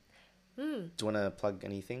 Do you want to plug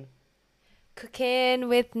anything? Cooking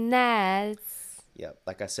with Nads. Yeah,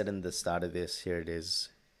 like I said in the start of this, here it is.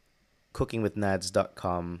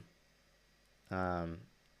 cookingwithnads.com.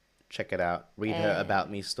 Check it out. Read her About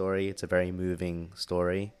Me story. It's a very moving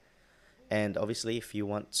story. And obviously, if you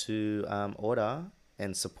want to order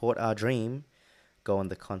and support our dream, go on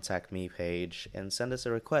the Contact Me page and send us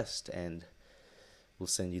a request, and we'll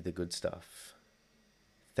send you the good stuff.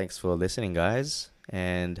 Thanks for listening, guys.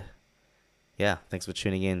 And yeah, thanks for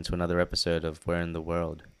tuning in to another episode of Where in the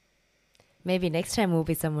World. Maybe next time we'll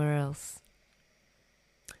be somewhere else.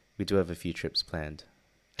 We do have a few trips planned,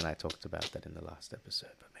 and I talked about that in the last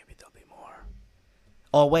episode, but maybe there'll be more.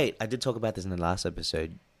 Oh, wait, I did talk about this in the last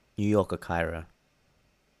episode. New York or Cairo.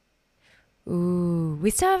 Ooh, we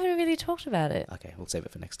still haven't really talked about it. Okay, we'll save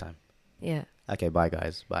it for next time. Yeah. Okay, bye,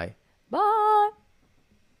 guys. Bye. Bye.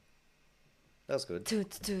 That was good.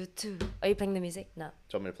 Are you playing the music? No.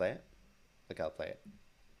 Do you want me to play it? Okay, I'll play it.